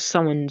half of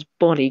someone's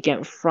body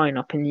get thrown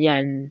up in the air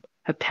and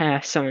a pair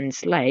of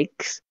someone's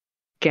legs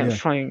get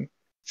thrown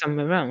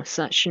somewhere else.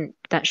 That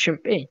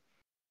shouldn't be.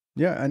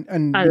 Yeah,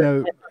 and you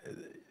know,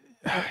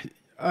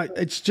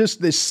 it's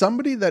just there's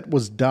somebody that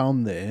was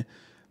down there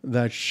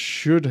that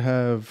should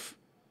have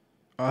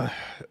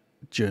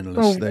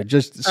journalists. They're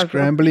just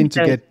scrambling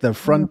to get the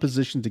front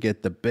position to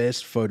get the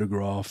best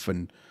photograph,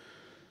 and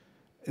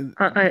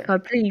I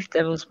believe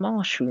there was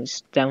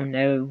marshals down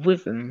there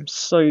with them.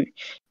 So,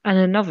 and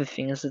another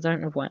thing is, I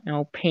don't know why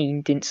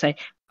Alpine didn't say,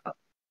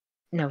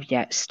 "No,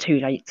 yeah, it's too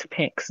late to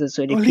pick because there's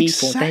already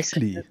people."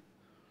 Exactly.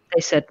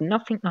 They said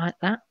nothing like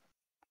that.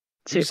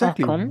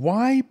 Exactly.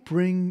 Why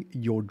bring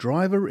your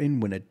driver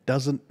in when it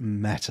doesn't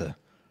matter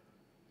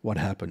what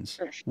happens?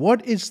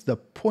 What is the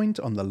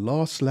point on the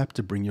last lap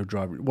to bring your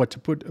driver? What, to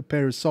put a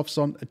pair of softs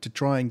on to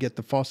try and get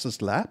the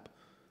fastest lap?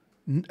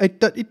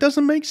 It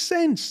doesn't make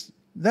sense.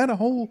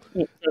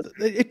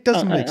 It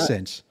doesn't make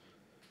sense.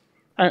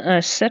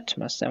 I said to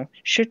myself,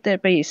 should there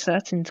be a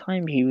certain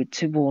time period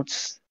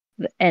towards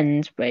the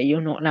end where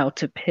you're not allowed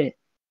to pit,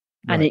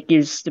 and it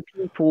gives the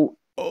people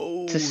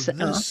to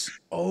set up?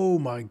 Oh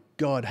my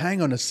God!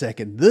 Hang on a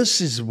second.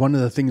 This is one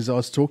of the things I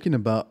was talking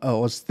about. I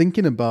was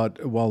thinking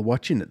about while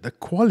watching it. The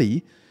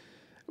quali,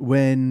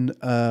 when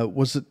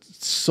was it?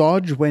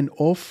 Sarge went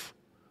off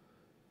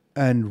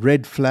and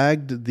red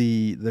flagged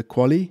the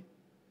quali.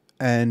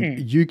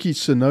 And Yuki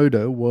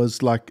Tsunoda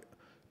was like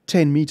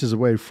 10 meters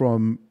away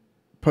from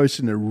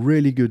posting a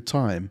really good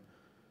time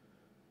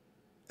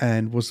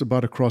and was about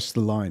to cross the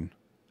line.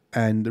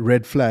 And the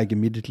red flag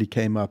immediately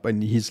came up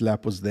and his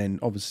lap was then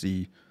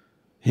obviously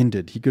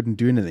hindered. He couldn't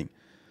do anything.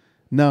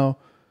 Now,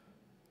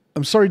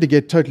 I'm sorry to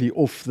get totally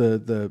off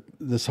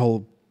this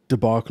whole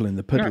debacle in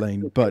the pit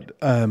lane, but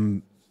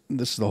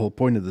this is the whole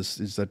point of this,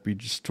 is that we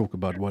just talk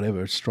about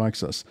whatever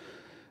strikes us.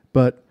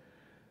 But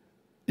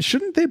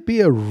shouldn't there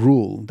be a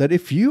rule that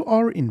if you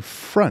are in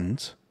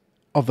front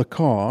of a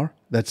car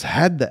that's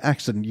had the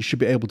accident, you should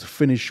be able to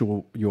finish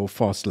your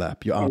fast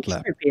lap, your out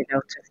lap? You should be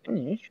able to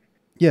finish.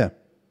 Yeah,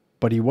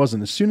 but he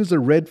wasn't. As soon as the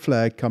red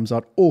flag comes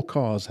out, all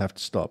cars have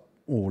to stop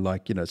or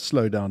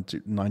slow down to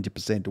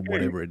 90% or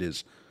whatever it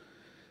is.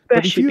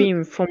 But if you're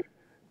in front,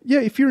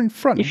 if you're in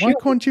front, why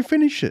can't you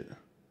finish it?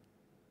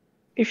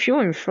 If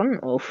you're in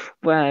front of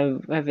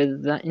wherever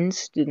that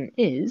incident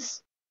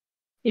is,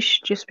 you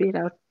should just be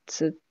allowed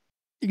to.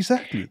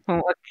 Exactly.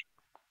 Well,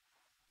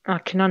 I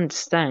can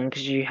understand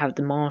because you have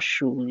the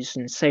marshals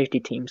and safety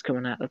teams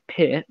coming out of the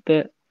pit,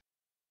 but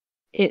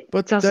it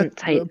doesn't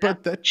take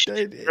that much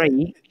to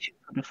break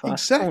the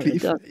fast exactly.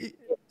 corner,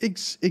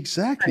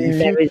 Exactly. And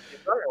there is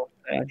a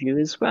runoff of you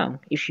as well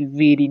if you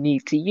really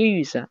need to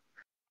use it.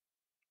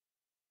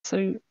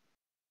 So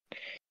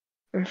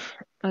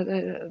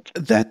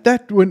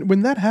that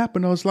when that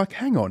happened, I was like,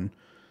 hang on,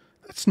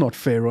 that's not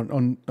fair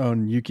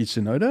on Yuki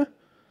Tsunoda.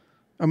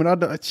 I mean,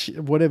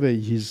 whatever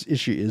his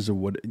issue is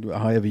or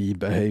however he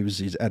behaves,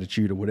 his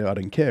attitude or whatever, I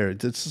don't care.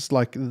 It's just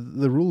like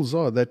the rules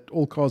are that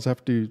all cars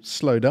have to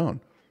slow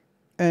down.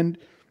 And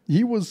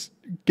he was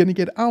going to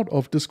get out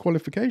of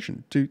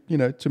disqualification to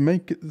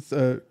make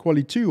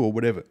quali 2 or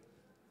whatever.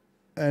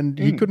 And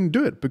he couldn't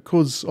do it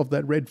because of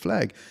that red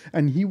flag.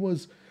 And he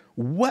was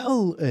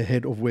well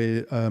ahead of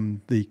where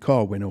the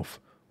car went off.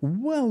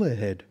 well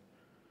ahead.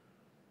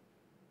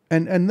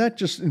 And that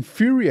just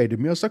infuriated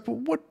me. I was like, well,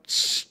 what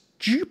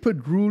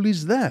stupid rule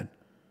is that?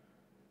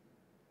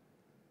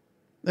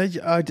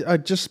 I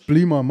just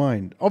blew my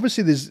mind.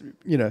 Obviously, there's,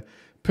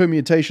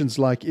 permutations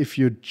like if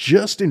you're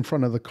just in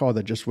front of the car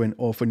that just went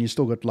off and you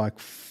still got like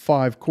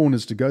 5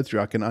 corners to go through,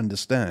 I can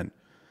understand.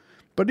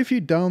 But if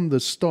you're down the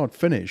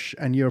start-finish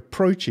and you're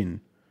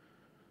approaching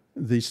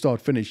the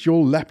start-finish,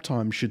 your lap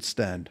time should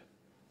stand.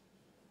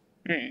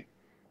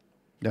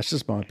 That's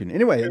just my opinion.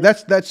 Anyway,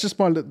 that's just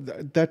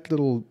that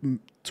little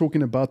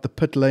talking about the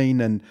pit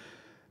lane and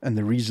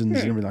the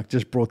reasons and everything. I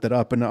just brought that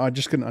up, and I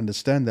just couldn't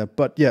understand that.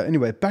 But yeah,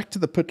 anyway, back to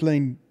the pit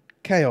lane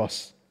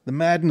chaos, the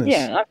madness.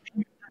 Yeah,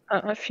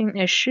 I think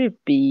there should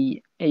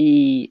be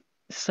a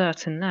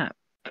certain lap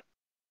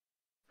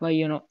where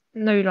you're not.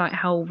 No, like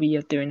how we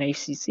are doing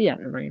ACC at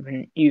the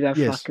moment. You have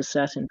like a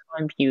certain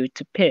time period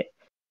to pit,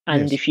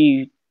 and if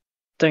you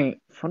don't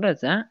follow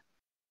that,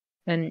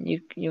 then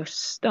you're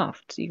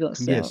stuffed. You got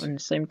to stay out in the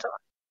same time.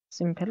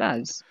 Simple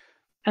as,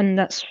 and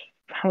that's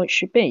how it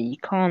should be. You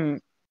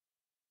can't.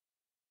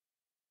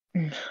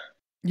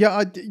 Yeah,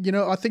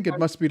 I think it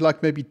must be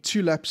like maybe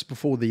 2 laps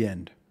before the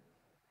end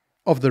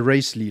of the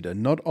race leader,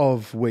 not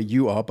of where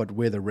you are, but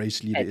where the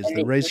race leader is.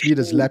 The race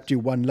leader's lapped you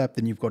 1 lap,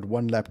 then you've got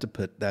 1 lap to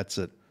pit. That's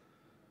it.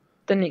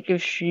 Then it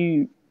gives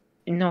you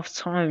enough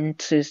time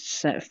to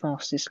set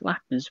fastest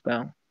lap as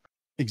well.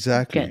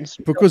 Exactly.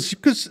 Because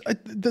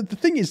the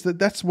thing is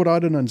that's what I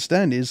don't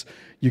understand is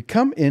you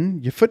come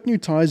in, you fit new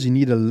tires, you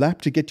need a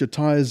lap to get your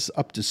tires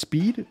up to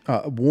speed,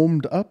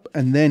 warmed up,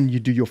 and then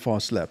you do your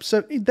fast lap.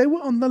 So they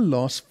were on the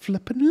last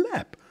flipping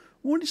lap.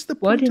 What is the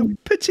point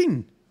of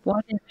pitting? Why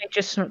didn't they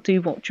just not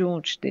do what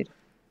George did?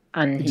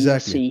 And he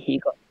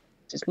got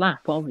his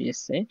lap,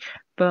 obviously.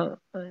 But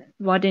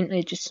why didn't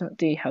they just not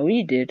do how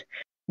he did?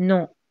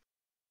 Not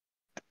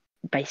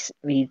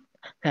basically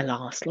the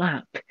last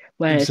lap.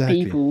 Whereas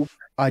people...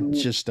 I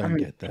just don't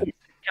get that.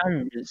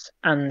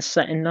 And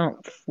setting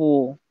up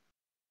for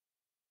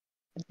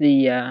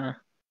the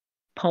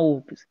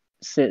pole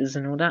sitters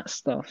and all that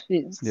stuff.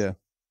 Yeah.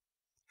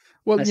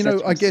 Well,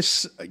 I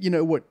guess,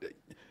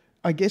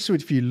 I guess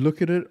if you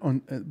look at it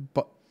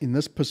but in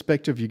this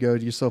perspective, you go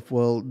to yourself,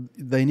 well,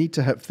 they need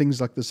to have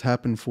things like this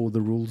happen for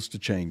the rules to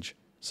change.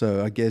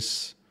 So I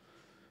guess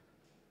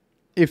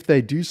if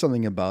they do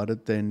something about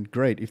it, then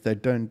great. If they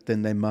don't,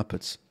 then they're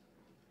Muppets.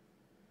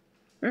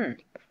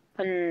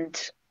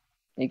 And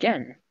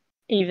again,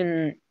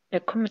 even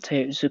the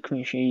commentators are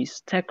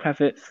confused. Ted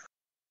Kravitz,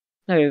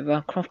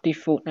 Crofty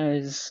thought there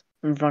was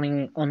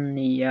running on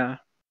the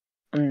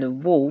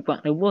wall,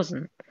 but there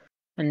wasn't,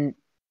 and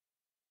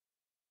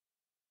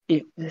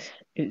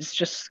it's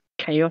just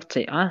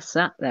chaotic. I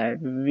sat there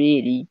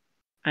really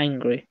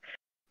angry.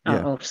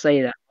 I'll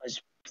say that I was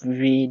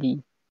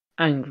really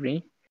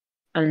angry,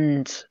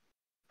 and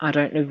I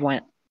don't know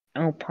why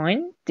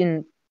Alpine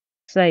didn't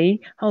say,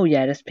 oh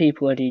yeah, there's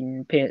people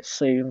in pits,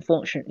 so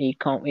unfortunately you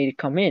can't really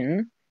come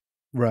in.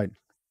 Right.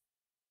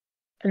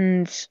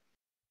 And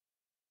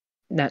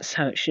that's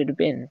how it should have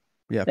been.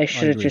 Yeah, they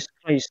should have just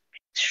closed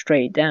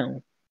straight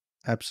down.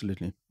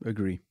 Absolutely.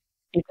 Agree.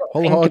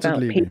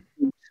 Wholeheartedly agree.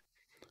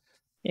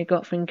 You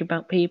got to think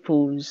about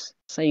people's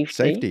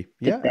safety.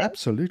 Yeah,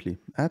 absolutely.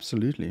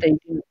 Absolutely. They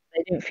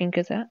didn't think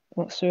of that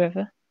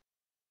whatsoever.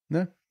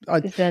 No.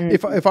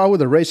 If I were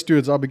the race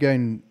stewards, I'd be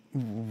going,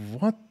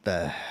 what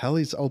the hell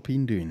is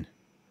Alpine doing?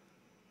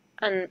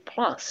 And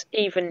plus,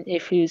 even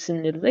if he was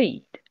in the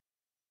lead,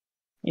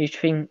 you'd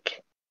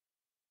think,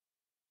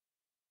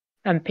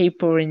 and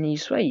people are in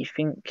his way, you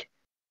think,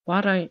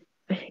 why don't...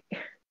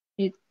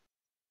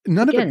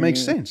 None of it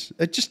makes sense.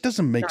 It just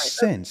doesn't make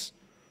sense.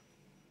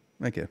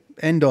 Okay,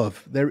 end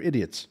of. They're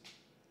idiots.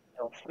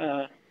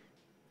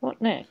 What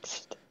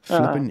next?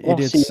 Flipping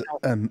idiots.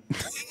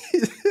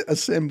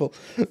 Assemble.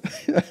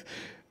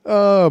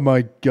 Oh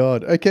my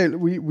God. Okay,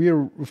 we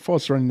are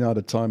fast running out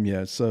of time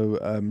here.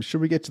 So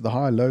should we get to the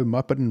high-low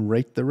Muppet and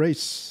rate the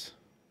race?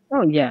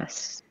 Oh,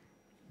 yes.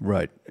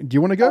 Right. Do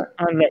you want to go?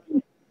 I'll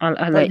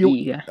let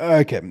you go.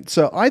 Okay.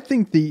 So I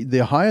think the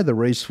higher the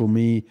race for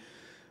me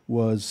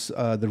was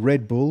the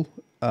Red Bull,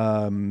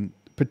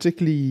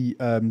 particularly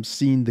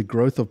seeing the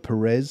growth of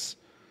Perez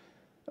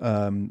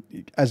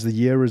as the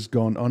year has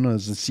gone on,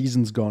 as the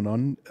season's gone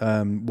on,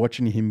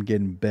 watching him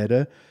getting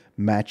better,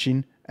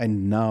 matching,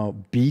 and now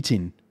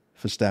beating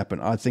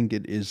Verstappen. I think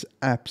it is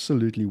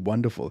absolutely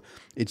wonderful.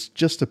 It's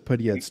just a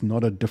pity it's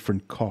not a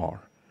different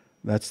car.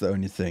 That's the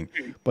only thing.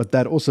 But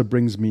that also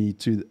brings me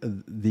to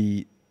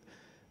the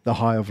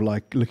high of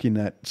like looking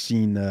at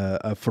seeing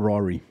a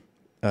Ferrari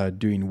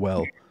doing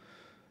well,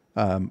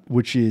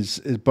 which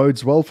it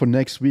bodes well for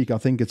next week. I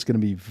think it's going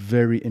to be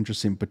very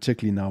interesting,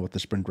 particularly now with the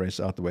sprint race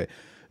out the way.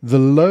 The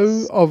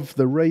low of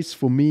the race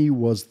for me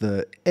was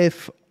the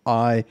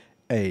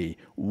FIA.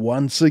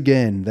 Once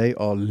again, they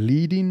are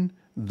leading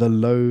the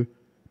low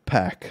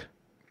pack.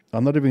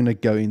 I'm not even going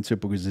to go into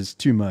it because it's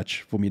too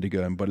much for me to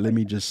go in, but let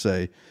me just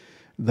say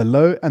the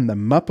low and the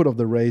Muppet of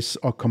the race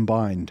are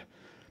combined.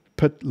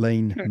 Pit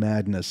lane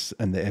madness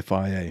and the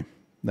FIA.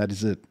 That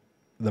is it.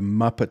 the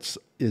Muppets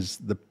is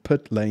the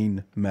pit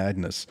lane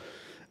madness.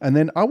 And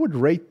then I would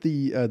rate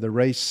the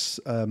race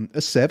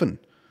a 7.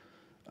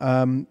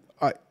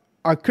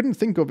 I couldn't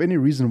think of any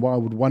reason why I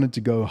would want it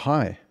to go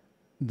high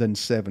than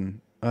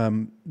 7.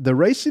 The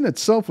race in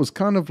itself was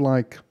kind of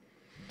like,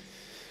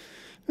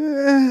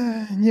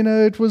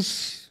 it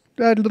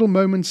had little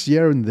moments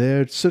here and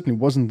there. It certainly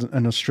wasn't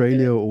an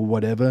Australia or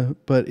whatever,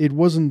 but it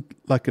wasn't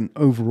like an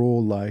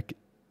overall like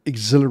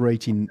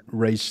exhilarating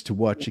race to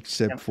watch,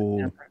 except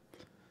for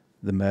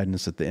the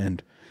madness at the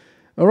end.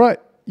 All right,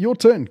 your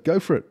turn. Go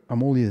for it.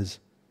 I'm all ears.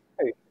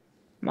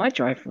 My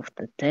driver of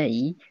the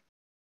day.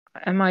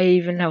 Am I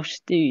even allowed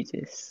to do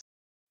this?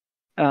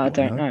 I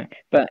don't know.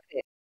 But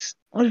it's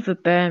Oliver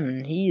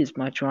Behrman. He is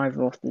my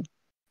driver of the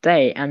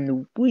day and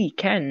the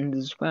weekend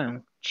as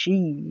well.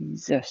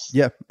 Jesus.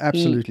 Yeah,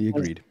 absolutely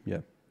agreed.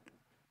 Yeah.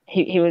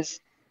 He was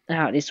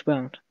out of this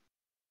world.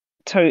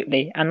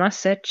 Totally. And I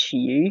said to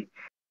you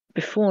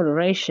before the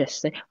race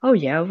yesterday, oh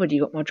yeah, I've already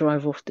got my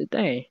driver of the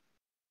day.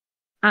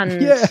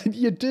 And yeah,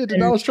 you did.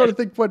 And I was trying to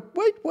think, what?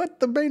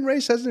 The main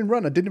race hasn't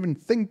run. I didn't even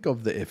think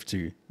of the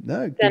F2.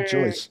 No, good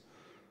choice.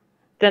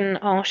 Then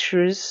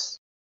afterwards,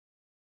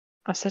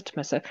 I said to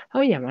myself,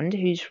 oh yeah, I wonder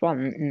who's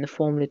won in the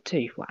Formula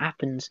 2. What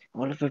happens?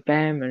 Oliver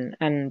Behrman.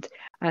 And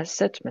I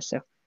said to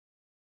myself,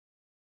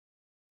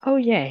 oh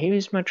yeah, he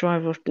was my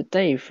driver of the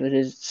day for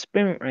the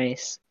sprint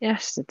race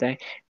yesterday.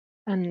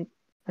 And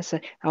I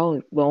said,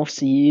 oh, well,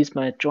 obviously he is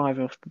my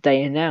driver of the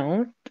day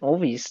now,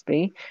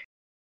 obviously.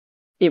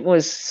 It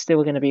was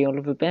still going to be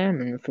Oliver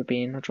Behrman for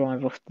being the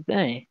driver of the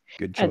day.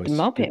 Good choice.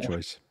 Good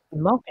choice. The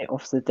Muppet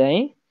of the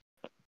day,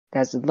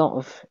 there's a lot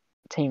of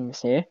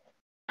teams here.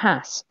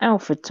 Haas,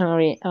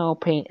 AlphaTauri,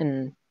 Alpine,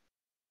 and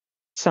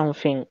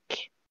something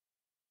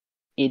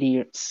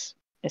idiots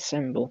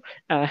assemble.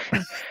 They are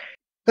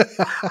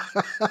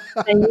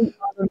the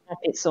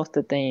Muppets of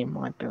the day in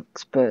my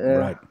books, but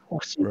right.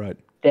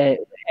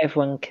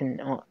 Everyone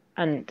can.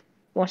 And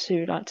also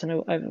would like to know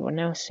what everyone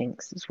else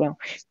thinks as well.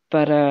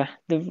 But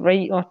the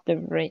rate of the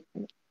race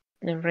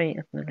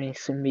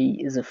for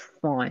me is a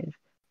 5.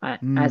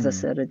 As I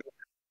said, I did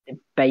a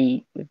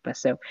debate with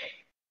myself.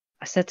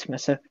 I said to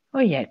myself, "Oh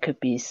yeah, it could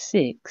be a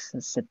 6."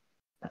 And said,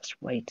 "That's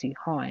way too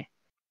high."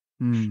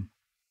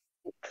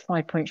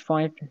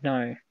 5.5,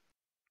 no.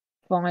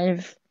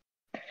 5,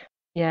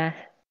 yeah.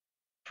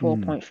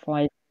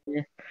 4.5,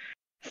 yeah.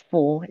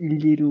 4,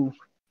 little.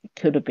 It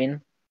could have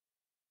been.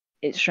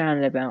 It's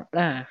round about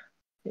there.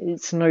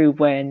 It's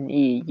nowhere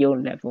near your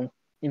level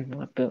in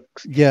my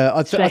books. Yeah,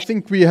 I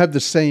think we have the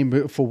same.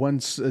 But for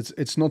once,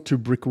 it's not two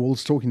brick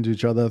walls talking to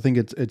each other. I think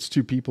it's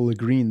two people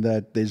agreeing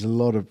that there's a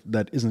lot of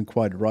that isn't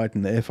quite right,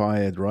 and the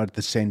FI is right at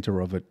the center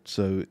of it.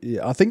 So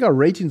yeah, I think our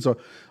ratings are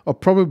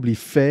probably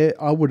fair.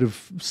 I would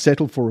have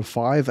settled for a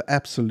 5,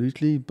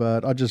 absolutely,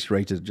 but I just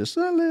rated just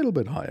a little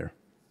bit higher.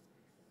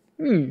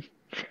 And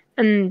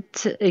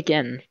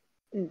again,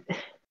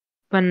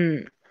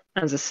 when,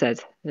 as I said,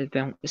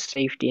 about the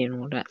safety and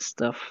all that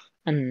stuff,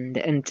 and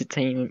the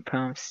entertainment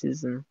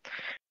purposes and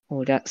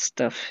all that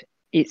stuff,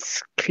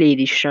 it's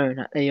clearly shown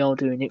that they are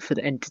doing it for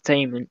the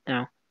entertainment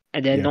now,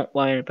 and they're not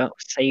worried about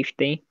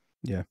safety.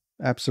 Yeah,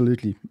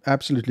 absolutely.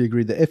 Absolutely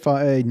agree. The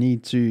FIA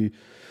need to,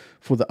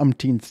 for the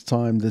umpteenth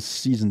time this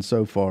season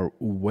so far,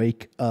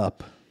 wake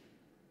up.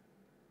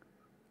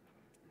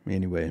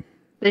 Anyway,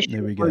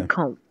 there we go.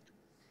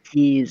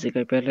 Years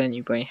ago, but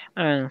anyway,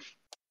 let's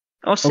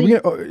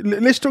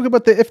talk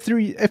about the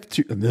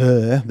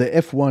the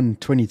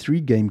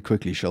F123 game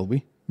quickly, shall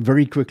we?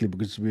 Very quickly,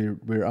 because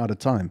we're out of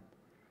time.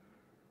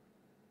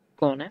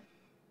 Go on,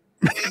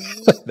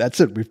 That's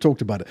it. We've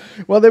talked about it.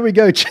 Well, there we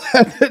go,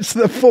 Chad. It's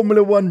the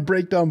Formula 1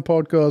 Breakdown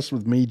Podcast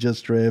with me,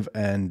 Just Trev,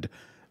 and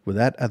with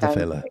that other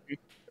fella.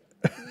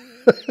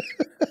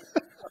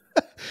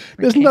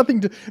 There is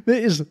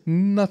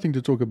nothing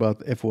to talk about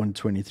the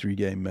F123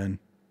 game, man.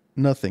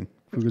 Nothing.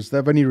 Because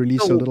they've only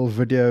released a little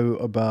video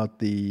about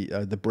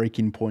the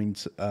breaking point,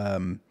 sort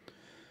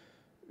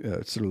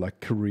of like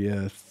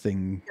career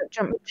thing.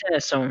 Jump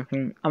to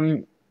something.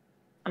 I'm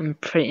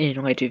pretty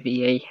annoyed with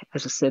EA.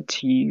 As I said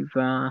to you,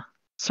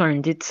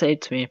 Soren did say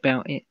to me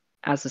about it.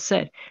 As I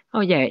said,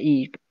 oh yeah,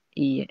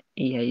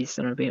 EA's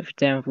done a bit of a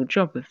terrible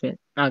job with it.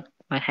 I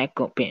had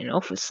got bitten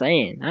off for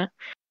saying that,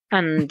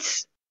 and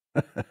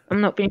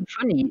I'm not being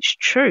funny. It's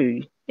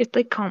true. If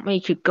they can't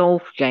make a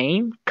golf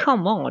game,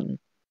 come on.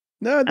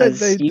 No,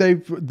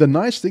 the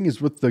nice thing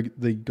is with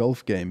the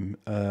golf game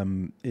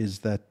is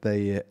that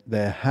they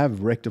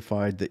have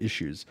rectified the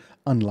issues.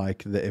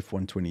 Unlike the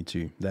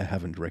F122, they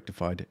haven't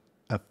rectified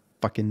a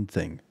fucking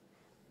thing.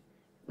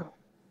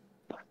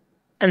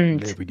 And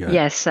there we go.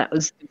 Yes, that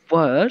was the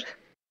word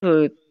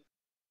for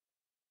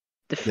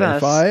the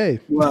first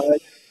FIA.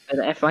 word for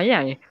the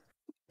FIA.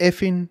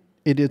 Effing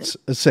idiots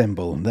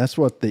assemble. That's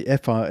what the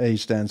FIA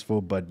stands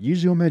for. But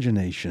use your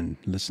imagination,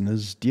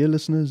 listeners, dear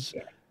listeners.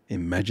 Yeah.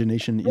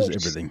 Imagination is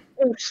everything.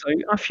 Also,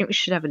 I think we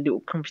should have a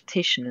little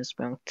competition as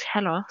well.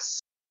 Tell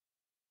us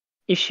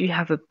if you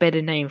have a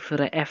better name for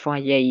the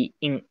FIA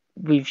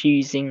with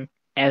using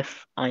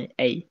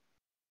FIA.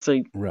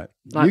 So Right.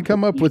 like You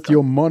come what up you've with got.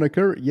 your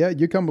moniker. Yeah,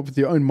 you come up with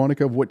your own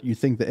moniker of what you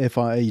think the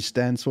FIA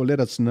stands for. Let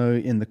us know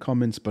in the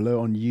comments below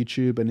on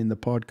YouTube and in the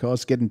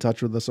podcast. Get in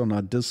touch with us on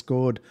our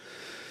Discord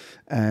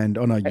and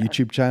on our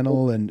YouTube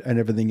channel and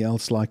everything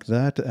else like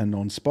that, and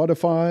on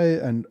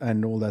Spotify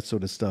and all that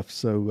sort of stuff.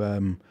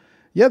 So,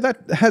 yeah,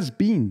 that has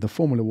been the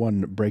Formula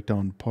One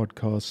Breakdown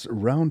podcast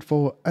round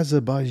for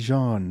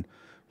Azerbaijan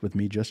with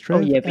me, Just Oh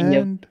Trev, yeah, but yeah,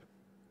 and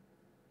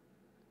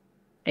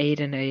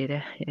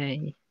Ada,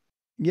 yay.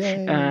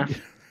 yay.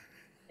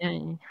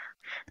 Yay.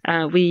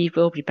 We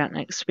will be back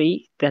next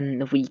week, then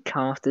the week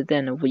after,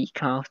 then a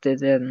week after,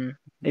 then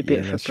a bit Yeah,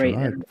 of a that's break.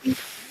 right. Then the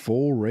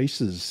 4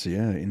 races,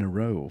 in a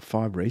row, or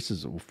 5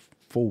 races, or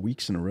 4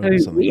 weeks in a row, So or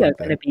something we are like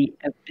going to that. be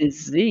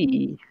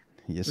busy.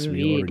 Yes,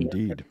 we are Really.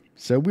 indeed.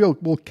 So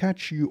we'll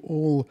catch you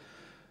all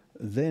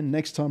then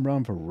next time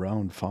round for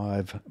round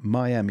 5,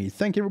 Miami.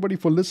 Thank you everybody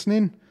for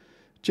listening.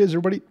 Cheers,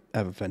 everybody.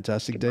 Have a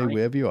fantastic day Goodbye.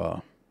 wherever you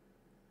are.